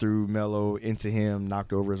Fraser threw Melo into him,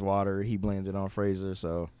 knocked over his water. He blamed it on Fraser.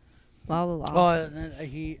 So La la la. Oh, and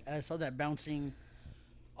then I saw that bouncing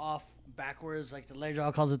off backwards, like the leg draw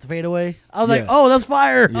calls it the fadeaway. I was like, Yeah. oh, that's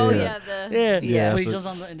fire. Yeah. Oh yeah, the Yeah, Yeah, When he so- jumps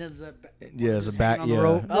on the, and does the it's a back. on the Yeah,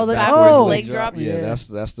 rope. I was The like, backwards oh, leg drop. Yeah, Yeah.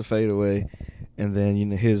 that's the fadeaway, and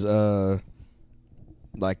then his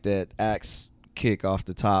like that axe kick off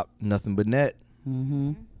the top, nothing but net.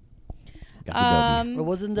 Mm-hmm. Got the W. But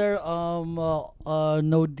wasn't there no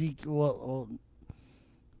DQ?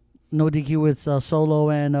 No DQ with Solo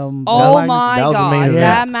and Oh Balor? my that was the main god, event.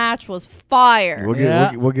 that match was fire.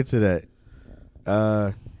 We'll get to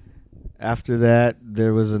that. After that,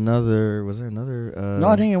 there was another. Was there another? No,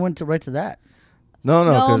 I think it went right to that. No,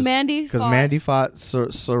 No, because Mandy fought- Mandy fought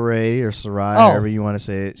Saray or Sarai, Oh. however you want to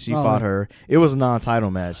say it. She fought her. It was a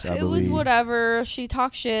non-title match, I It believe. was whatever. She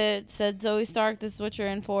talked shit, said Zoe Stark, this is what you're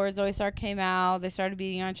in for. Zoe Stark came out. They started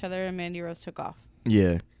beating on each other, and Mandy Rose took off.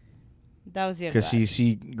 Yeah. That was the end of Because that.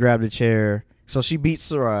 she grabbed a chair. So she beat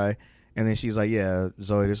Sarai, and then she's like, yeah,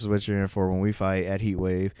 Zoe, this is what you're in for when we fight at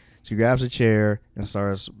Heatwave. She grabs a chair and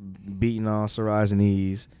starts beating on Sarai's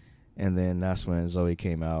knees, and then that's when Zoe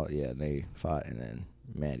came out. Yeah, and they fought, and then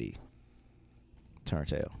Mandy turned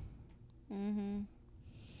tail.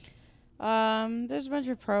 There's a bunch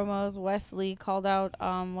of promos. Wesley called out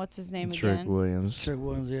what's his name Trick again Williams. Trick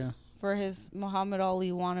Williams, yeah. for his Muhammad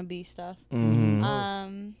Ali wannabe stuff.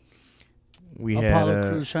 Mm-hmm. We Apollo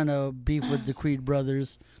had Crews trying to beef with the Creed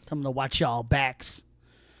brothers. Tell them to watch y'all backs.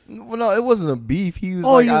 well, no, it wasn't a beef. He was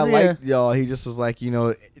Oh, like, he was- I yeah. like y'all. He just was like,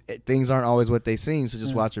 things aren't always what they seem, so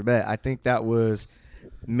just watch your back. I think that was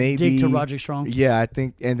maybe Dig to Roger Strong. Yeah, I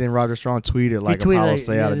think, and then Roger Strong tweeted like, tweeted, Apollo, like,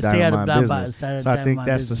 stay yeah, out of stay out of Dynamite Dynamite- business. stay out of So I think Dynamite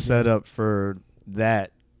that's the business, yeah. setup for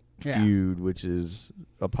that Yeah. feud, which is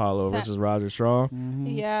Apollo versus Roger Strong. Mm-hmm.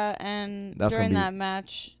 Yeah, and That's during gonna that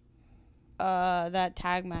match, that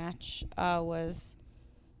tag match was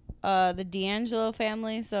the D'Angelo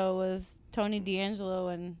family. So it was Tony D'Angelo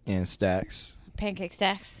and And Stacks. Pancake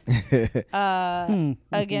Stacks Hmm.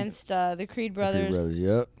 against the Creed brothers.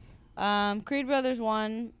 Yep. Creed brothers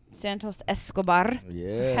won. Santos Escobar.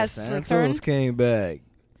 Yeah, Has Santos returned. came back.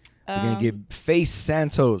 We're going to get face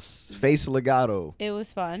Santos, face Legato. It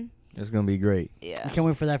was fun. It's going to be great. Yeah. I can't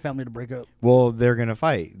wait for that family to break up. Well, they're going to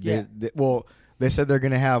fight. Yeah. They said they're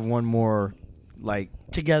going to have one more, like,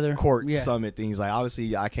 Together. court Yeah. summit things. Like,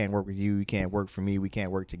 obviously, I can't work with you. You can't work for me. We can't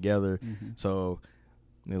work together. Mm-hmm. So,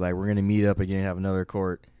 they're like, we're going to meet up again, have another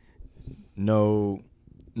court. No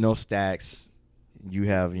Stacks. You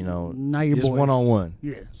have, Now you're just boys. one-on-one.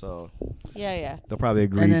 Yeah. So, Yeah. they'll probably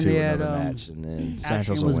agree And then to they had, another match. And then Santos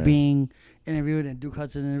Action will was win. being interviewed, and Duke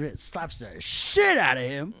Hudson slaps the shit out of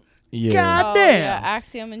him. Yeah. God Oh, damn. yeah.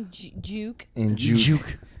 Axiom and Juke. And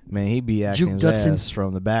Juke. Man, he beat Axiom's Dutson. ass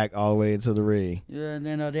from the back all the way into the ring. Yeah, and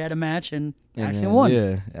then they had a match, and Action then, won.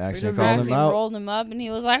 Yeah, Axiom Axiom called him out. rolled him up, and he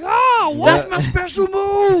was like, "Oh, That's what?" my special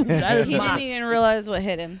move. That is He didn't my. even realize what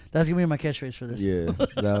hit him. That's gonna be my catchphrase for this. Yeah,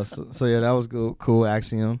 that was cool.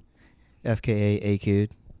 Axiom, FKA A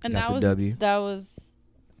Kid. And got that was the W. that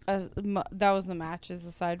was the matches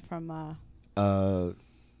aside from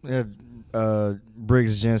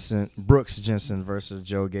Brooks Jensen versus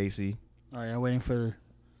Joe Gacy. Oh yeah, waiting for the.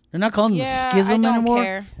 They're not calling them I Schism don't anymore.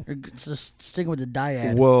 care. They're just sticking with the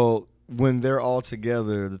dyad. Well, when they're all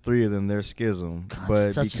together, the three of them, they're Schism. God,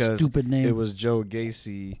 but such a because stupid name. it was Joe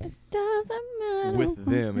Gacy Doesn't matter. with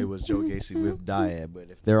them, it was Joe Gacy with dyad. But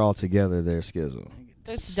if they're all together, they're Schism.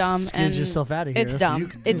 It's dumb. Squiz And yourself out of here. it's That's what dumb. you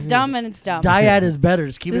can- It's dumb and it's dumb. Dyad is better.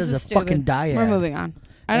 Just keep This it as a is stupid. fucking dyad. We're moving on.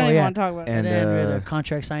 I don't Oh, even yeah. want to talk about it. And And, then we had a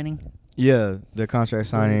contract signing. Yeah, the contract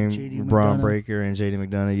signing, JD Braun McDonough. Breaker and JD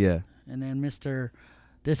McDonough. Yeah, And then Mr.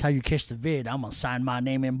 This how you catch the vid. I'm going to sign my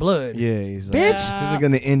name in blood. yeah. He's like, Bitch. this isn't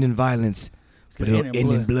gonna end in violence, but gonna it'll end end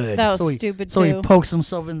in in blood. That was So he- stupid So too. he pokes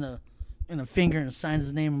himself in the finger and signs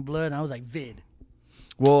his name in blood. And I was like, vid.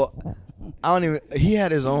 Well, I don't even. He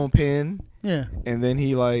had his own pen, Yeah. and then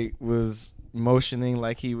he like was motioning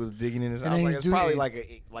like he was digging in his. And I was then like, he's it's doing probably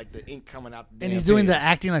it- like the ink coming out. The And damn he's doing pen. the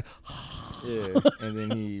acting like. Yeah, and then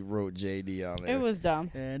he wrote JD on there. It was dumb.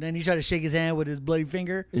 And then he tried to shake his hand with his bloody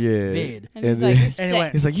finger. Yeah, Vid. And he's then- like, you're And he sick.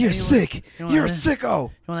 went- he's like, you're And he sick. went- you know You're a what? sicko.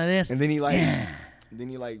 You know like this? And then he like, Yeah. then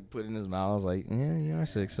he like put it in his mouth. I was like, yeah, you are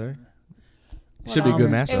sick, sir. Well, Should be a good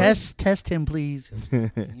Um, match. though. Test him, please.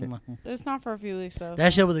 It's not for a few weeks though.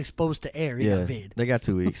 That shit was exposed to air. He Yeah, got vid. they got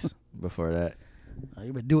 2 weeks before that.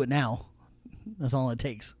 You better do it now. That's all it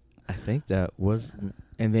takes. I think that was,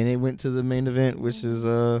 and then it went to the main event, which is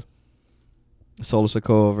Solo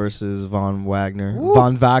Sikoa versus Von Wagner. Woo.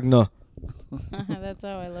 Von Wagner. That's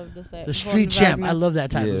how I love to say it. The street Von champ. Wagner. I love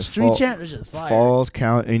that title. Yeah, The street champ is just fire. Falls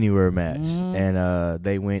Count Anywhere match, Mhm. and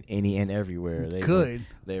they went any and everywhere. They Good.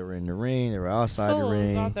 They were in the ring. They were outside Solo the was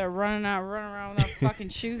ring. out there running around without fucking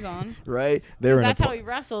shoes on. Right? They were in That's a how he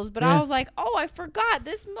wrestles. But Yeah. I was like, oh, I forgot.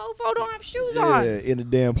 This mofo don't have shoes yeah, on. in the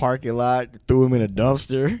damn parking lot. Threw him in a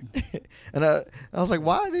dumpster, and I was like,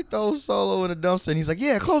 "Why did they throw Solo in a dumpster?" And he's like,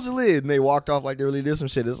 "Yeah, close the lid." And they walked off like they really did some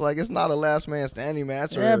shit. It's like it's not a last man standing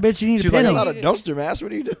match. Or, Yeah, bitch, you need to she's like, pin it's him. not a dumpster match.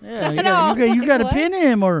 What are you doing? Yeah, you I know, got I was like, to what? pin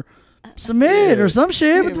him or submit Yeah. or some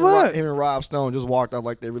shit. What the fuck? Him and Rob Stone just walked off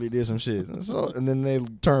like they really did some shit. And then they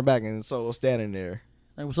turned back and Solo standing there.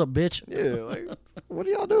 Like, what's up, bitch? Yeah, like, what are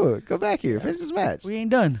y'all doing? Come back here. Finish this match. We ain't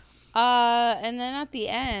done. And then at the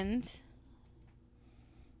end,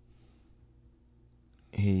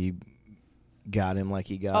 He got him like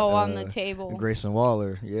he got on the table. Grayson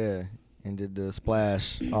Waller, yeah. And did the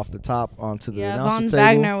splash off the top onto the Yeah, announcer Von table.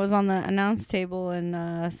 Wagner was on the announce table,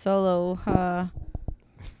 and Solo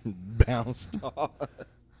Bounced off.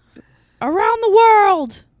 around the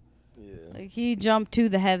world. Yeah. Like he jumped to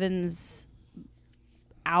the heavens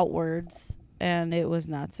outwards, and it was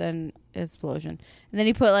nuts and explosion. And then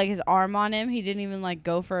he put like his arm on him. He didn't even like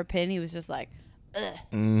go for a pin. He was just like, ugh.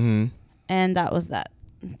 Mm-hmm. And that was that.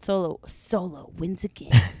 Solo wins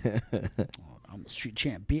again. I'm the street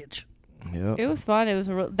champ, bitch. Yep. It was fun. It was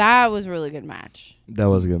that was a really good match. That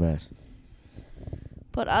was a good match.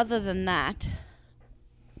 But other than that,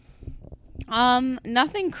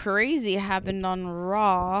 nothing crazy happened on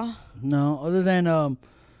Raw. No, other than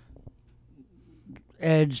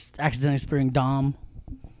Edge accidentally spearing Dom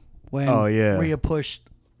when Rhea pushed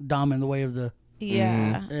Dom in the way of the.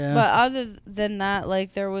 Yeah. Yeah. But other than that,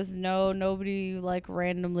 like there was nobody like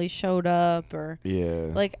randomly showed up or Yeah.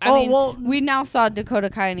 like I mean well- we now saw Dakota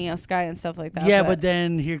Kai and Io Sky and stuff like that. Yeah, but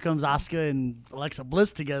then here comes Asuka and Alexa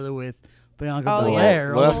Bliss together with Bianca Oh, yeah.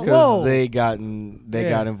 Belair. Well, that's Whoa. because they got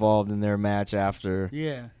Yeah. involved in their match after.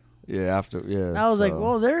 Yeah. Yeah. I was like, so.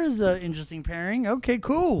 well, there's an interesting pairing. Okay,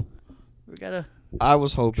 cool. We got a I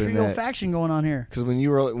was hoping trio that faction going on here. because when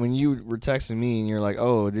you were texting me and you're like,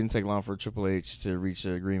 oh, it didn't take long for Triple H to reach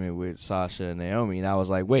an agreement with Sasha and Naomi, and I was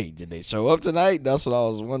like, wait, did they show up tonight? That's what I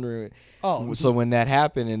was wondering. Oh, So when that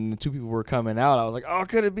happened and the two people were coming out, I was like, oh,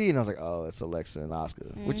 could it be? And I was like, oh, it's Alexa and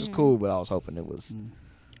Asuka, which is cool, but I was hoping it was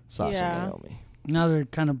Sasha Yeah. and Naomi. now they're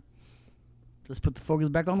kind of let's put the focus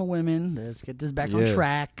back on the women. Let's get this back on Yeah.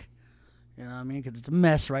 track. You know what I mean? Because it's a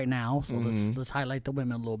mess right now. So Mhm. let's highlight the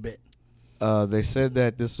women a little bit. They said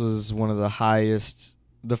that this was one of the highest,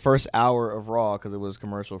 the first hour of Raw, because it was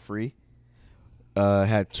commercial free,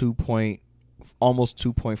 had almost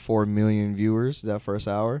 2.4 million viewers that first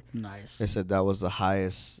hour. Nice. They said that was the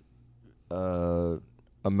highest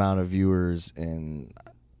amount of viewers in,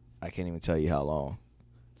 I can't even tell you how long.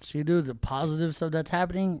 So you do the positive stuff that's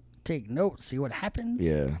happening. Take note. See what happens.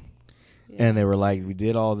 Yeah. And they were like, we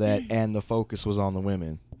did all that, and the focus was on the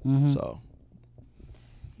women. Mhm. So,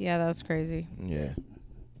 yeah, that was crazy. yeah.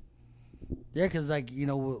 Yeah, because like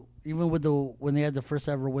even with when they had the first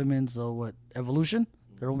ever women's Evolution,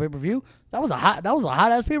 their own pay per view, that was a hot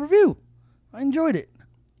ass pay per view. I enjoyed it.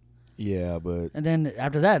 Yeah, but And then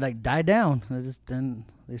after that, like, died down. Then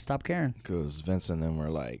they stopped caring. because Vince and them were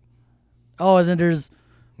like, Oh, and then there's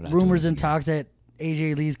we're not doing rumors this and again. talks that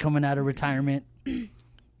AJ Lee's coming out of retirement.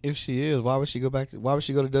 If she is, why would she go back? Why would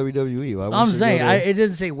she go to WWE? Why would I'm she saying go to- it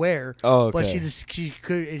didn't say where. Oh, okay. But she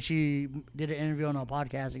could, and she did an interview on a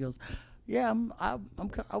podcast. He goes, "Yeah, I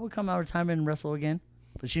would come out of retirement and wrestle again,"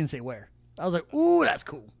 but she didn't say where. I was like, "Ooh, that's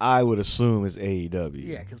cool." I would assume it's AEW.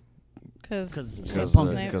 Yeah, because Because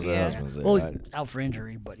because her yeah. husband's there. well, out for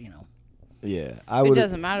injury, but Yeah, I It would.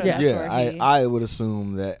 doesn't matter. Yeah. That's where he, I would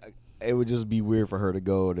assume that it would just be weird for her to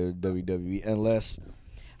go to WWE unless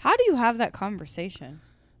How do you have that conversation?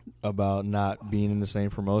 about not being in the same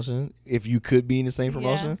promotion. If you could be in the same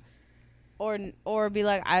promotion, Or be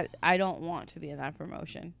like, I don't want to be in that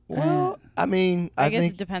promotion. well, I mean, I guess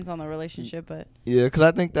think it depends on the relationship, but yeah, because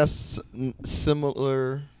I think that's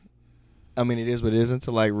similar. I mean, it is, but it isn't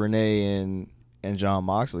to like Renee and John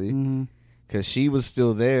Moxley because she was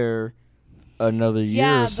still there another year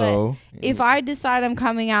Yeah, or so. if I decide I'm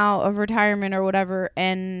coming out of retirement or whatever,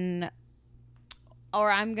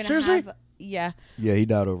 or I'm gonna Seriously? have yeah, he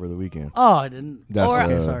died over the weekend. oh, I didn't. That's Or-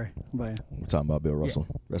 Okay, sorry, but we're talking about Bill Russell.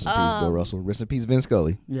 Rest in peace, Bill Russell. Rest in peace, Vince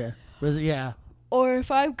Scully. yeah, yeah. or if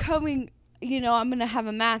I'm coming, I'm gonna have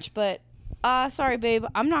a match, but sorry, babe,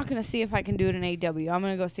 I'm not gonna see if I can do it in AEW. I'm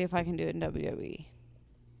gonna go see if I can do it in WWE.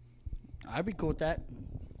 I'd be cool with that.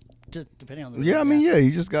 Just depending on the Yeah, I mean, yeah,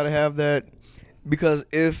 you just got to have that because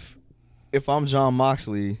if I'm John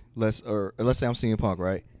Moxley, let's say I'm CM Punk,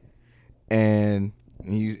 right? And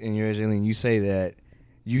you're AJ Lee, and you say that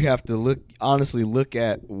you have to honestly look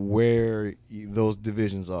at where those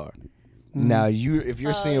divisions are. Now, if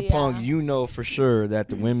you're CM Punk, yeah. you know for sure that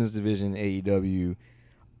the women's division AEW,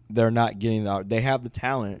 they're not getting they have the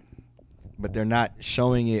talent, but they're not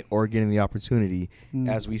showing it or getting the opportunity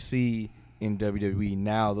as we see in WWE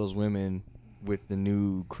now. Those women with the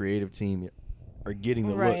new creative team are getting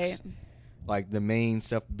the looks. Like the main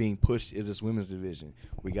stuff being pushed is this women's division.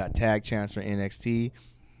 We got tag champs for NXT.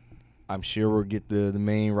 I'm sure we'll get the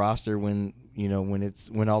main roster when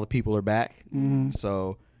all the people are back.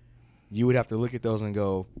 So you would have to look at those and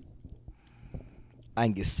go, I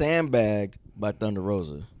can get sandbagged by Thunder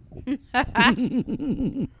Rosa.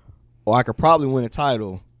 Or I could probably win a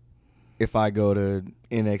title if I go to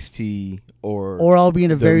NXT or I'll be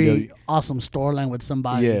in a very WWE. awesome storyline with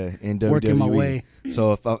somebody. in WWE. working my way.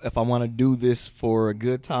 So if I want to do this for a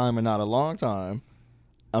good time and not a long time,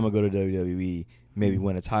 I'm gonna go to WWE, maybe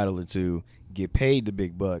win a title or two, get paid the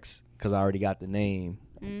big bucks because I already got the name,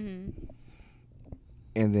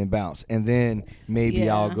 and then bounce. And then maybe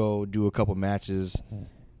I'll go do a couple matches,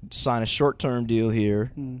 sign a short-term deal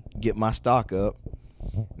here, get my stock up.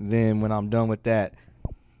 Then when I'm done with that,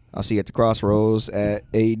 I'll see you at the Crossroads at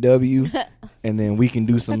AEW, and then we can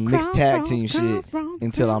do some mixed tag team shit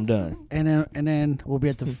until I'm done. And then we'll be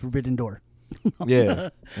at the Forbidden Door. Yeah,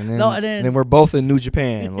 and then, No, and then- we're both in New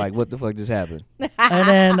Japan. Like, what the fuck just happened? And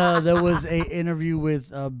then there was a interview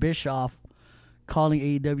with Bischoff calling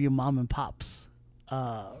AEW mom and pops.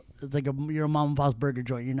 It's like you're a mom and pop's burger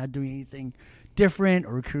joint. You're not doing anything different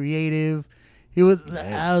or creative. He was,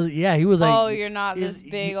 he was like, Oh, you're not this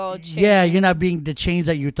big old chain. Yeah, you're not being the change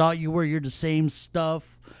that you thought you were. You're the same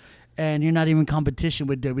stuff, and you're not even competition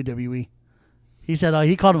with WWE. He said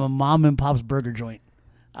he called him a mom and pop's burger joint.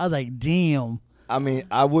 I was like, damn. I mean,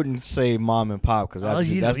 I wouldn't say mom and pop because that's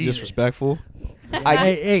either. disrespectful.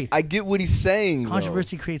 Hey, I get what he's saying.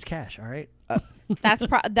 controversy creates cash. All right. That's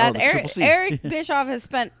the Eric Triple C. Eric Bischoff has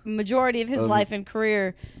spent majority of his life and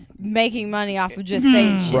career making money off of just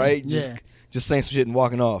saying shit. Right? Yeah. Just saying some shit and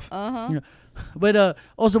walking off. Yeah. But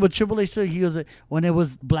also with Triple H, so he was when it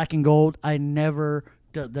was Black and Gold, I never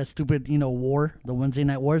that stupid war, the Wednesday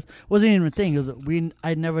night wars wasn't even a thing. It was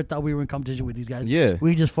I never thought we were in competition with these guys. Yeah.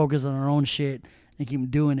 We just focus on our own shit and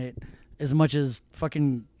keep doing it as much as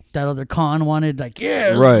fucking that other con wanted. Like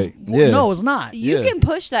Right. Yeah. No, it's not. You Yeah. can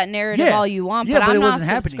push that narrative Yeah. all you want, Yeah, but but it I'm not wasn't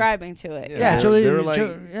happening. subscribing to it. Yeah, they're actually, like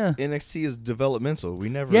yeah. NXT is developmental. We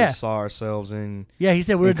never saw ourselves in Yeah, he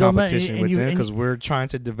said we were in competition with them because we're trying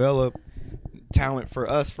to develop talent for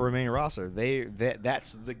us for a main roster.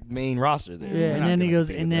 That's the main roster there. Yeah, We're and not then he gonna goes,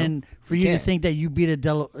 compete and with then them. for We you to can't. think that you beat I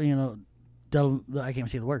can't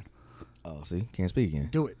say the word. Oh, see, can't speak again.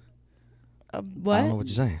 Do it. I don't know What? what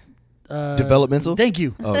you're saying. Developmental. Thank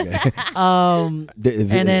you. Okay. And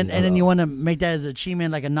then you want to make that as an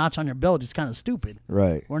achievement, like a notch on your belt. It's kind of stupid.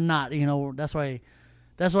 right. We're not, that's why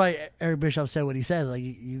Eric Bischoff said what he said. Like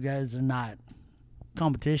you guys are not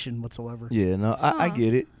competition whatsoever. Yeah, no, I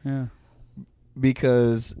get it Yeah.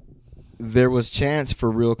 because there was chance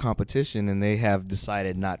for real competition and they have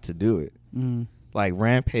decided not to do it. like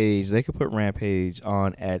Rampage, they could put Rampage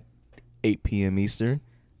on at 8 p.m. Eastern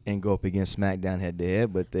and go up against SmackDown head to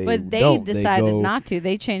head, but they don't. Decided not to.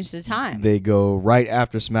 They changed the time. They go right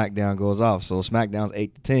after SmackDown goes off. So SmackDown's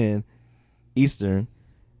 8 to 10 Eastern.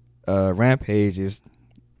 Rampage is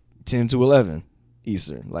 10 to 11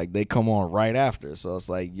 Eastern. Like, they come on right after. So it's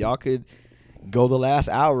like, y'all could go the last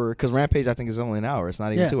hour, because Rampage, I think, is only an hour. It's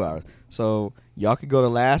not even 2 hours. So y'all could go the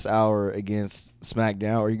last hour against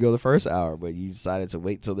SmackDown, or you go the first hour, but you decided to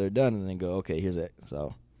wait till they're done and then go, okay, here's it.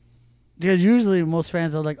 So, because usually most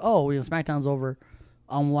fans are like, oh, SmackDown's over,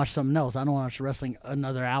 I'm gonna watch something else. I don't want to watch wrestling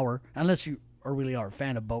another hour, unless you really are a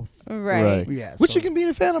fan of both. Right. Yeah. Which you can be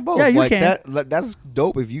a fan of both. Yeah, you like can. That's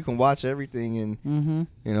dope if you can watch everything, and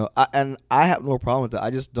I have no problem with that.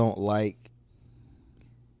 I just don't like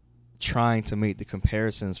trying to make the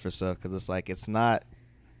comparisons for stuff, because it's like, it's not,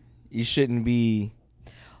 you shouldn't be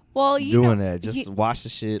doing that. Just watch the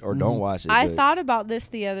shit or don't watch it. I thought about this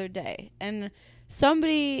the other day, and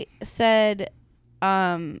somebody said,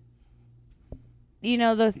 the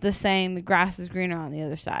saying, the grass is greener on the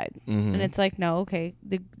other side. Mm-hmm. And it's like, no, okay,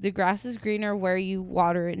 the grass is greener where you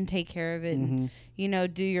water it and take care of it and,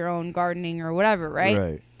 do your own gardening or whatever, right?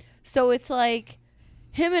 Right. So it's like,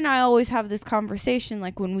 him and I always have this conversation,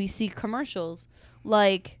 like, when we see commercials,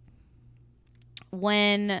 like,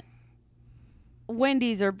 when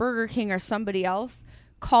Wendy's or Burger King or somebody else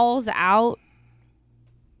calls out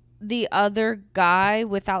the other guy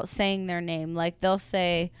without saying their name. Like, they'll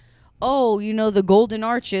say, oh, the Golden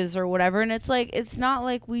Arches or whatever. And it's like, it's not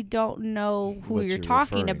like we don't know who you're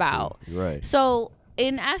talking about. Right. So,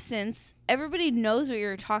 in essence, everybody knows what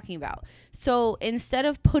you're talking about. So instead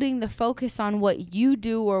of putting the focus on what you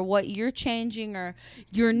do or what you're changing or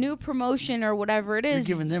your new promotion or whatever it is,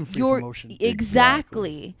 you're giving them free promotion.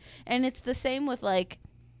 Exactly. And it's the same with, like,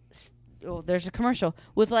 there's a commercial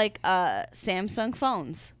with, like, Samsung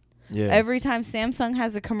phones. Yeah. Every time Samsung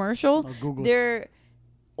has a commercial, that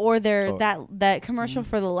commercial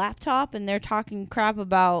for the laptop, and they're talking crap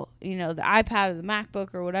about, the iPad or the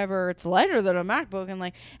MacBook or whatever. It's lighter than a MacBook,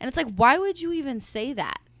 and it's like, why would you even say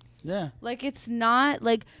that? Yeah. Like, it's not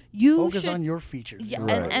like you focus on your features. Yeah,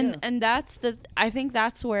 right. and that's I think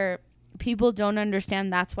that's where people don't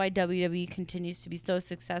understand. That's why WWE continues to be so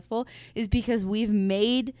successful, is because we've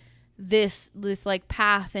made this like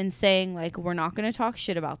path in saying, like, we're not going to talk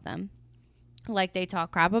shit about them. Like, they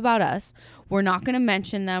talk crap about us. We're not going to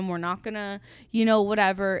mention them. We're not going to,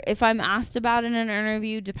 whatever. If I'm asked about in an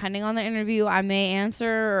interview, depending on the interview, I may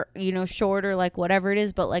answer, short or, like, whatever it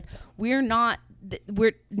is. But, like, don't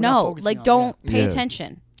pay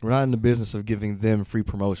attention. We're not in the business of giving them free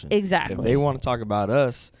promotion. Exactly. If they want to talk about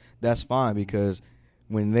us, that's fine, because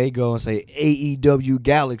when they go and say AEW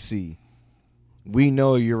Galaxy, we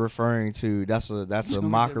know you're referring to that's a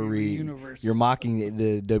mockery. You're mocking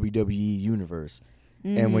the WWE universe.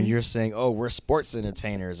 Mm-hmm. And when you're saying, oh, we're sports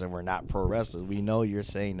entertainers and we're not pro wrestlers, we know you're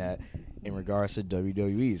saying that in regards to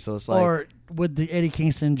WWE. So it's like, or with the Eddie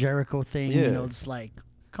Kingston Jericho thing, it's like,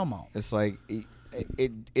 come on. It's like it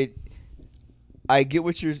I get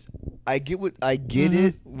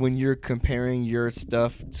it when you're comparing your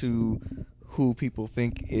stuff to who people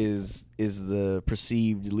think is the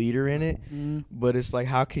perceived leader in it, but it's like,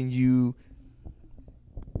 how can you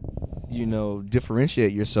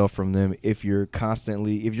differentiate yourself from them if you're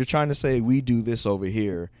trying to say, we do this over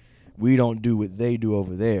here, we don't do what they do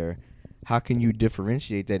over there? How can you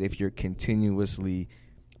differentiate that if you're continuously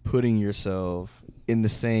putting yourself in the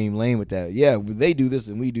same lane with that? Yeah, they do this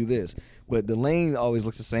and we do this, but the lane always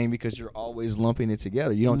looks the same because you're always lumping it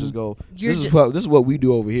together. You don't just go, this is what we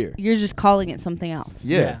do over here. You're just calling it something else.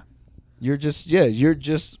 Yeah. You're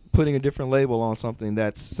just putting a different label on something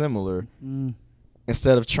that's similar,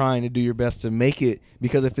 instead of trying to do your best to make it,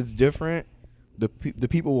 because if it's different, the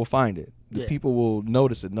people will find it. The people will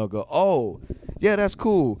notice it and they'll go, oh, yeah, that's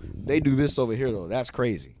cool. They do this over here though. That's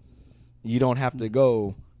crazy. You don't have to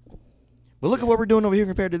go, but look at what we're doing over here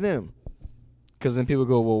compared to them. Because then people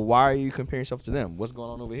go, well, why are you comparing yourself to them? What's going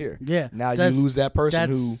on over here? Yeah. Now you lose that person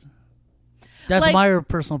who. That's like, my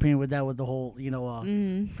personal opinion with that, with the whole,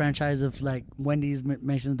 franchise of, like, Wendy's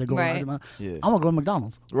mentions the go right. I'm going to go to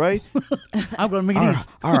McDonald's. Right? I'm going to McDonald's.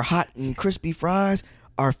 Our hot and crispy fries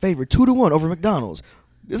are favored 2-1 over McDonald's.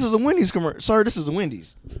 This is a Wendy's commercial. Sorry, this is a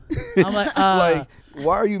Wendy's. I'm like, like,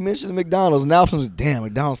 why are you mentioning McDonald's? Now I'm like, damn,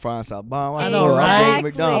 McDonald's fries South Bomb. I know, right?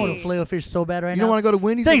 Exactly. I want to filet fish so bad right now. You don't want to go to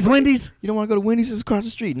Wendy's? Thanks, Wendy's. You don't want to go to Wendy's? It's across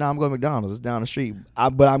the street. No, I'm going to McDonald's. It's down the street.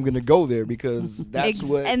 But I'm going to go there because that's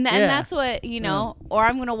what. And that's what, or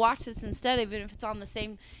I'm going to watch this instead, even if it's on the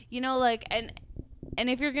same, and And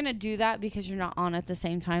if you're going to do that because you're not on at the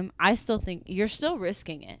same time, I still think you're still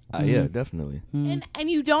risking it. Yeah, definitely. And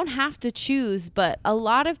you don't have to choose, but a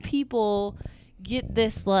lot of people get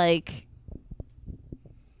this like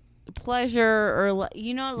pleasure or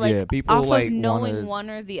like people off like of knowing one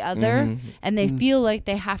or the other, and they feel like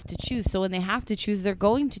they have to choose. So when they have to choose, they're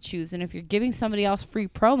going to choose. And if you're giving somebody else free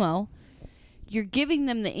promo, you're giving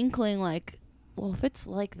them the inkling like, well, if it's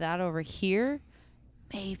like that over here,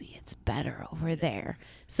 maybe it's better over there.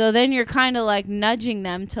 So then you're kind of like nudging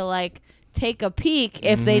them to like take a peek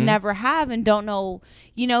if they never have and don't know,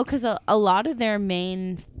 because a lot of their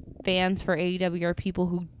main fans for AEW are people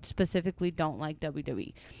who specifically don't like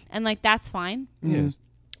WWE. And like, that's fine. Yes.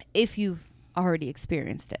 If you've already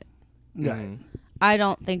experienced it. Right. I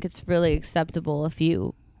don't think it's really acceptable if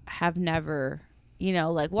you have never,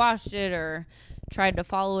 like watched it or tried to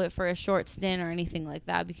follow it for a short stint or anything like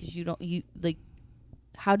that, because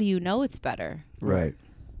how do you know it's better? Right.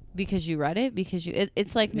 Because you read it? Because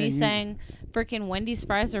it's like me saying freaking Wendy's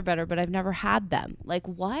fries are better, but I've never had them. Like,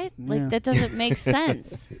 what? Yeah. Like, that doesn't make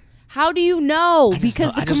sense. How do you know?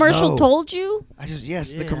 Because the commercial told you?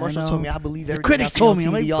 The commercial told me. I believe the everything. critics told me.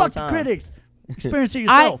 I'm like, fuck the critics. Experience it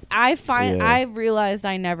yourself. I realized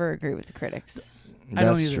I never agree with the critics.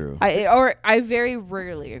 That's true. I very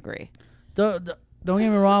rarely agree. Don't get me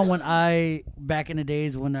wrong. When back in the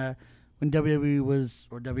days when WWE was,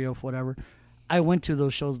 or WF whatever, I went to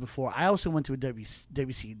those shows before. I also went to a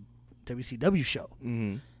WCW show,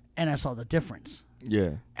 and I saw the difference.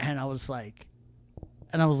 Yeah. And I was like,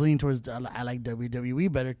 I was leaning towards I like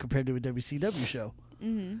WWE better compared to a WCW show.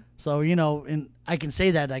 So and I can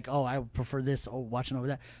say that like, oh, I prefer this. Oh, watching over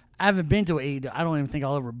that. I haven't been to AEW. I don't even think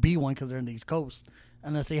I'll ever be one because they're in the East Coast,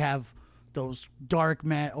 unless they have those dark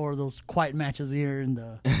or those quiet matches here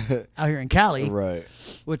out here in Cali, Right.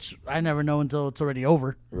 which I never know until it's already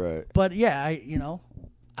over. Right. But yeah,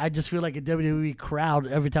 I just feel like a WWE crowd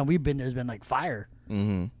every time we've been there's been like fire.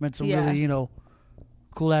 Met some really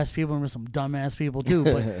cool ass people and some dumb ass people too.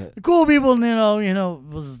 But the cool people,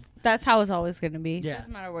 was. That's how it's always going to be. Yeah.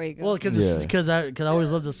 Doesn't matter where you go. Well, because I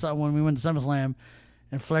always loved when we went to SummerSlam.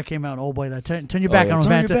 And Flair came out, oh boy, turn your back on him,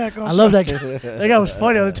 man. I love that guy. That guy was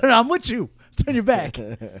funny. I'm with you. Turn your back.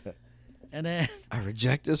 And then I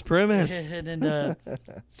reject this premise. And then the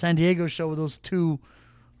San Diego show with those two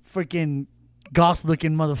freaking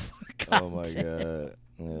goth-looking motherfuckers. Oh my god.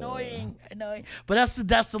 Yeah. Annoying. But that's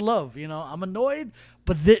the love, I'm annoyed,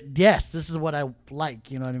 but this is what I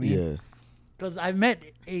like. You know what I mean? Yeah. Because I've met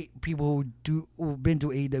people who've been to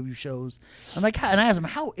AEW shows. I'm like, and I ask them,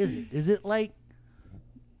 how is it? Is it like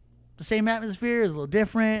the same atmosphere? Is it a little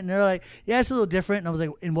different? And they're like, yeah, it's a little different. And I was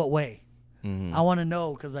like, in what way? I want to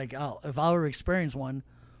know, because like, if I were to experience one,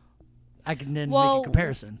 I can then make a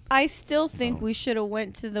comparison. I still think we should have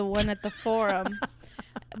went to the one at the Forum,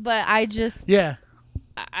 but I just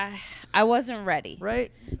I wasn't ready.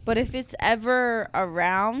 Right. But if it's ever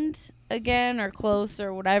around again or close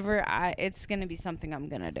or whatever, it's gonna be something I'm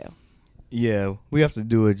gonna do. Yeah, we have to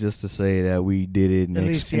do it just to say that we did it and, and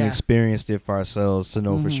experienced it for ourselves to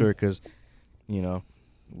know for sure, because,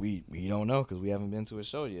 we don't know because we haven't been to a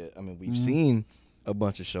show yet. I mean, we've seen a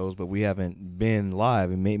bunch of shows, but we haven't been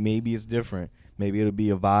live, and maybe it's different. Maybe it'll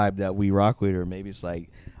be a vibe that we rock with, or maybe it's like,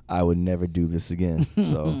 I would never do this again.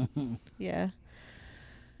 So yeah.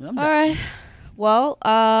 All right. Well,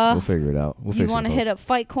 we'll figure it out. You want to hit up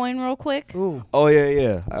Fight Coin real quick? Ooh. Oh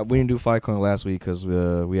yeah. We didn't do Fight Coin last week because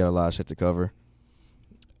we had a lot of shit to cover.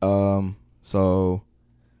 So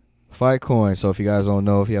Fight Coin. So if you guys don't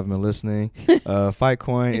know, if you haven't been listening, Fight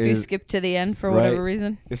Coin if is, you skip to the end for whatever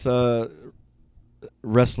reason. It's a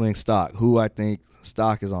wrestling stock. Who I think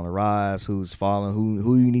stock is on the rise. Who's falling.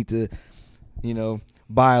 Who you need to,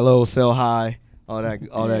 buy low, sell high. All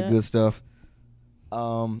that good stuff.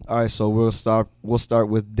 All right, so we'll start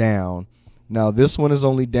with down. Now this one is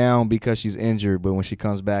only down because she's injured, but when she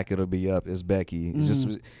comes back, it'll be up. It's Becky.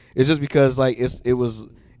 It's just because like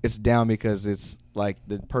it's down because it's like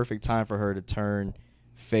the perfect time for her to turn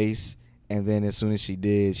face, and then as soon as she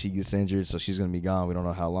did, she gets injured, so she's gonna be gone. We don't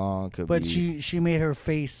know how long. But she made her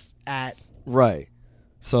face at right.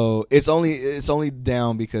 So it's only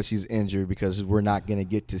down because she's injured, because we're not gonna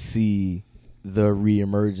get to see the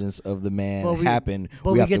reemergence of the man happen.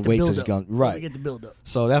 But we have to wait till she's gone. Right. We get the build up.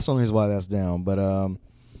 So that's the only reason why that's down. But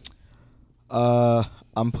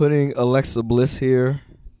I'm putting Alexa Bliss here,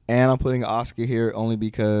 and I'm putting Asuka here only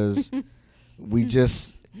because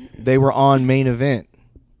they were on main event.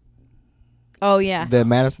 Oh yeah.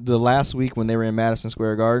 The last week when they were in Madison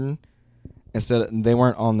Square Garden, they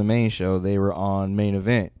weren't on the main show, they were on main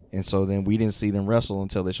event. And so then we didn't see them wrestle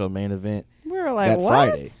until they showed main event we were like, that what?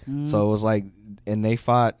 Friday. So it was like they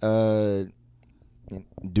fought Doudrop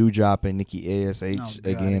and Nikki ASH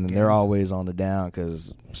again, and they're always on the down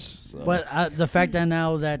because. But the fact that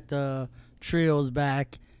now that the trio's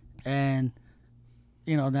back, and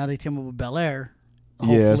now they team up with Belair.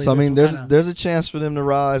 Yeah, so I mean, there's a chance for them to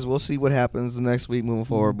rise. We'll see what happens the next week moving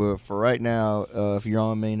forward. But for right now, if you're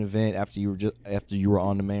on main event after you were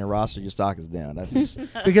on the main roster, your stock is down. That's just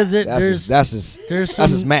because that's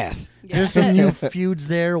just math. Yeah. There's some new feuds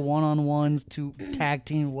there, 1-on-ones, to tag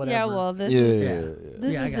team, whatever. Yeah, well, this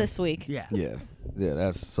is this week. Yeah.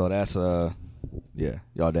 That's y'all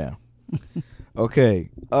down. Okay,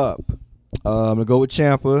 up. I'm gonna go with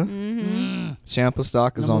Ciampa. Mm-hmm. Ciampa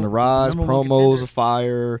stock is on the rise. Promos are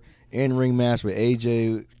fire. In-ring match with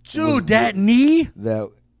AJ. Dude, that knee. That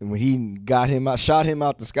when he shot him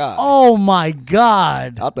out the sky. Oh my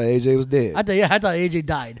God! I thought AJ was dead. I thought AJ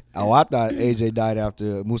died. Oh, I thought AJ died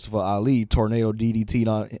after Mustafa Ali tornado DDT'd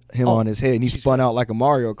on him on his head, and he spun out like a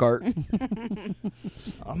Mario Kart.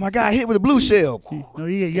 Oh my God! Hit with a blue shell. No,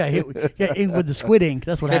 you got hit with the squid ink.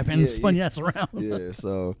 That's what happened. Spun your ass around. Yeah.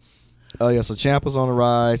 So. So Ciampa's on the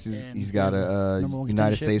rise. He's got a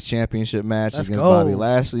United States Championship match against Bobby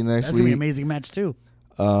Lashley next week. That's gonna be an amazing match too.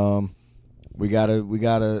 We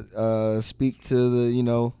gotta speak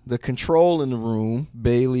to the control in the room.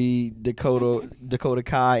 Bailey, Dakota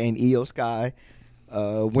Kai, and Io Sky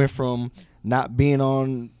went from not being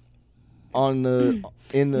being in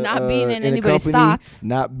anybody's thoughts,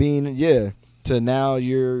 to now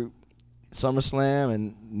you're SummerSlam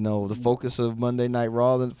and the focus of Monday Night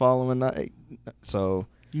Raw the following night. So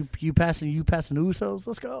you passing the Usos.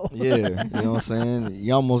 Let's go. Yeah, you know what I'm saying.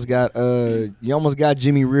 You almost got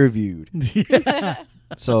Jimmy rear-viewed. Yeah.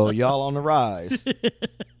 So y'all on the rise.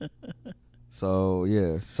 So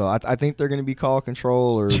yeah, so I think they're gonna be called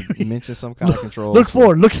control or mention some kind of control. Look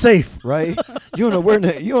forward, look safe. Right? You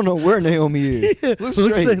don't know where Naomi is. Yeah.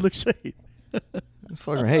 Look straight.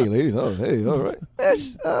 Fucking hey ladies, all right.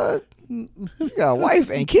 That's you got a wife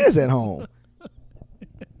and kids at home.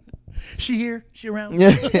 She here? She around?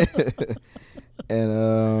 Yeah.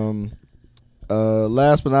 And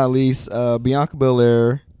last but not least, Bianca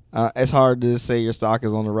Belair. It's hard to say your stock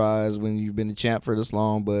is on the rise when you've been a champ for this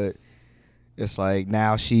long, but it's like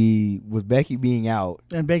now with Becky being out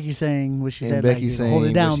and Becky saying what she said, Becky saying hold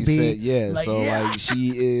it down, what she said, like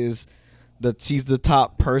she is. She's the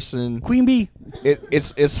top person. Queen Bee.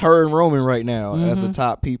 It's her and Roman right now as the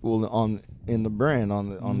top people in the brand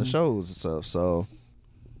on the shows and stuff. So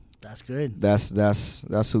that's good. That's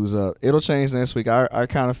who's up. It'll change next week. I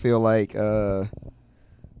kind of feel like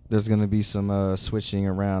there's gonna be some switching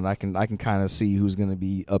around. I can kind of see who's gonna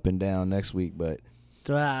be up and down next week. But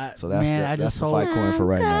that's the fight coin for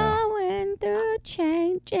right now. Going through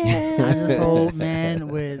changes. I just hope, man,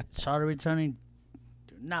 with Charlotte returning.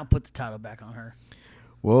 Not put the title back on her.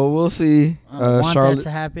 Well, we'll see. I don't want that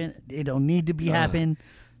to happen. It don't need to be happen.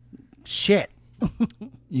 Shit.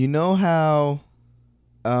 You know how?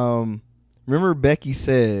 Remember Becky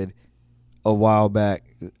said a while back,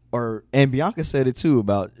 and Bianca said it too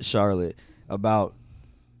about Charlotte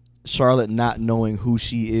not knowing who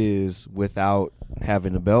she is without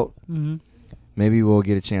having a belt. Mm-hmm. Maybe we'll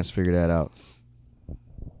get a chance to figure that out.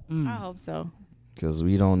 I hope so. Because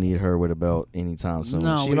we don't need her with a belt anytime soon.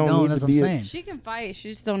 No, she don't need that's to what I'm be saying. She can fight.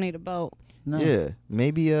 She just don't need a belt. No. Yeah,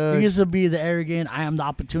 maybe. You used to be the arrogant. I am the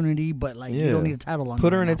opportunity, but you don't need a title on.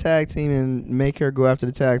 Put her in a tag team and make her go after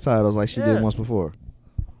the tag titles like she did once before.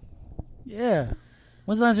 Yeah.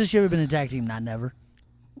 When's the last time she ever been in a tag team? Not never.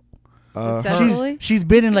 Successfully. She's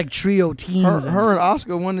been in trio teams. Her and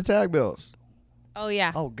Asuka won the tag belts. Oh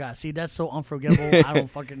yeah. Oh God, see that's so unforgettable. I don't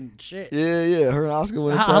fucking shit. Yeah. Her and Asuka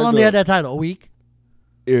won the tag belts. How long they had that title? A week.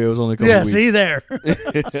 Yeah, it was only a couple weeks. Yeah, see there.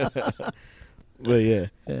 But yeah.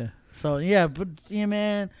 So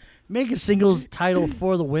man, make a singles title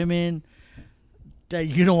for the women that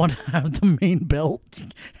you don't want to have the main belt,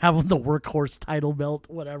 have the workhorse title belt,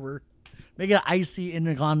 whatever. Make it an IC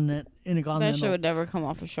Intercontinental. That shit would never come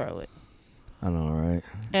off of Charlotte. I know, right?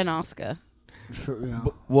 And Asuka.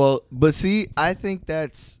 But see, I think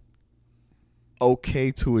that's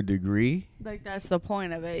okay to a degree. Like that's the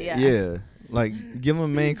point of it, yeah. Yeah. Like, give them a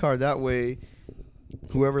main card. That way,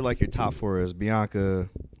 whoever, your top four is, Bianca,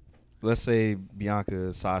 let's say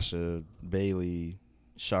Bianca, Sasha, Bailey,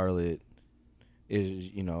 Charlotte, is,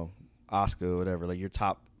 Asuka, whatever. Your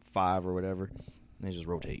top five or whatever. And they just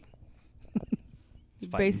rotate.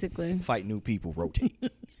 Basically. Fight new people, rotate.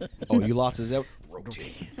 Oh, you lost this?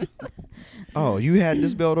 Rotate. Oh, you had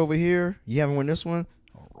this belt over here? You haven't won this one?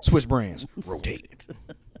 Switch brands. Rotate.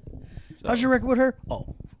 So, how's your record with her?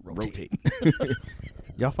 Oh, rotate.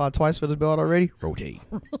 Y'all fought twice for this belt already? Rotate.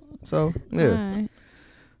 So yeah.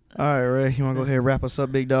 All right, Ray, you want to go ahead and wrap us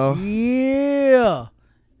up, big dog? Yeah.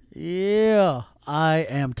 I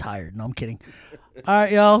am tired. No, I'm kidding. All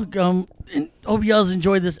right, y'all. Hope y'all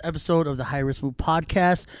enjoyed this episode of the High Risk Move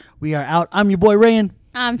podcast. We are out. I'm your boy Rayan.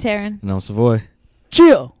 I'm Taryn. And I'm Savoy.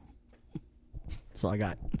 Chill. That's all I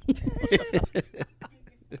got.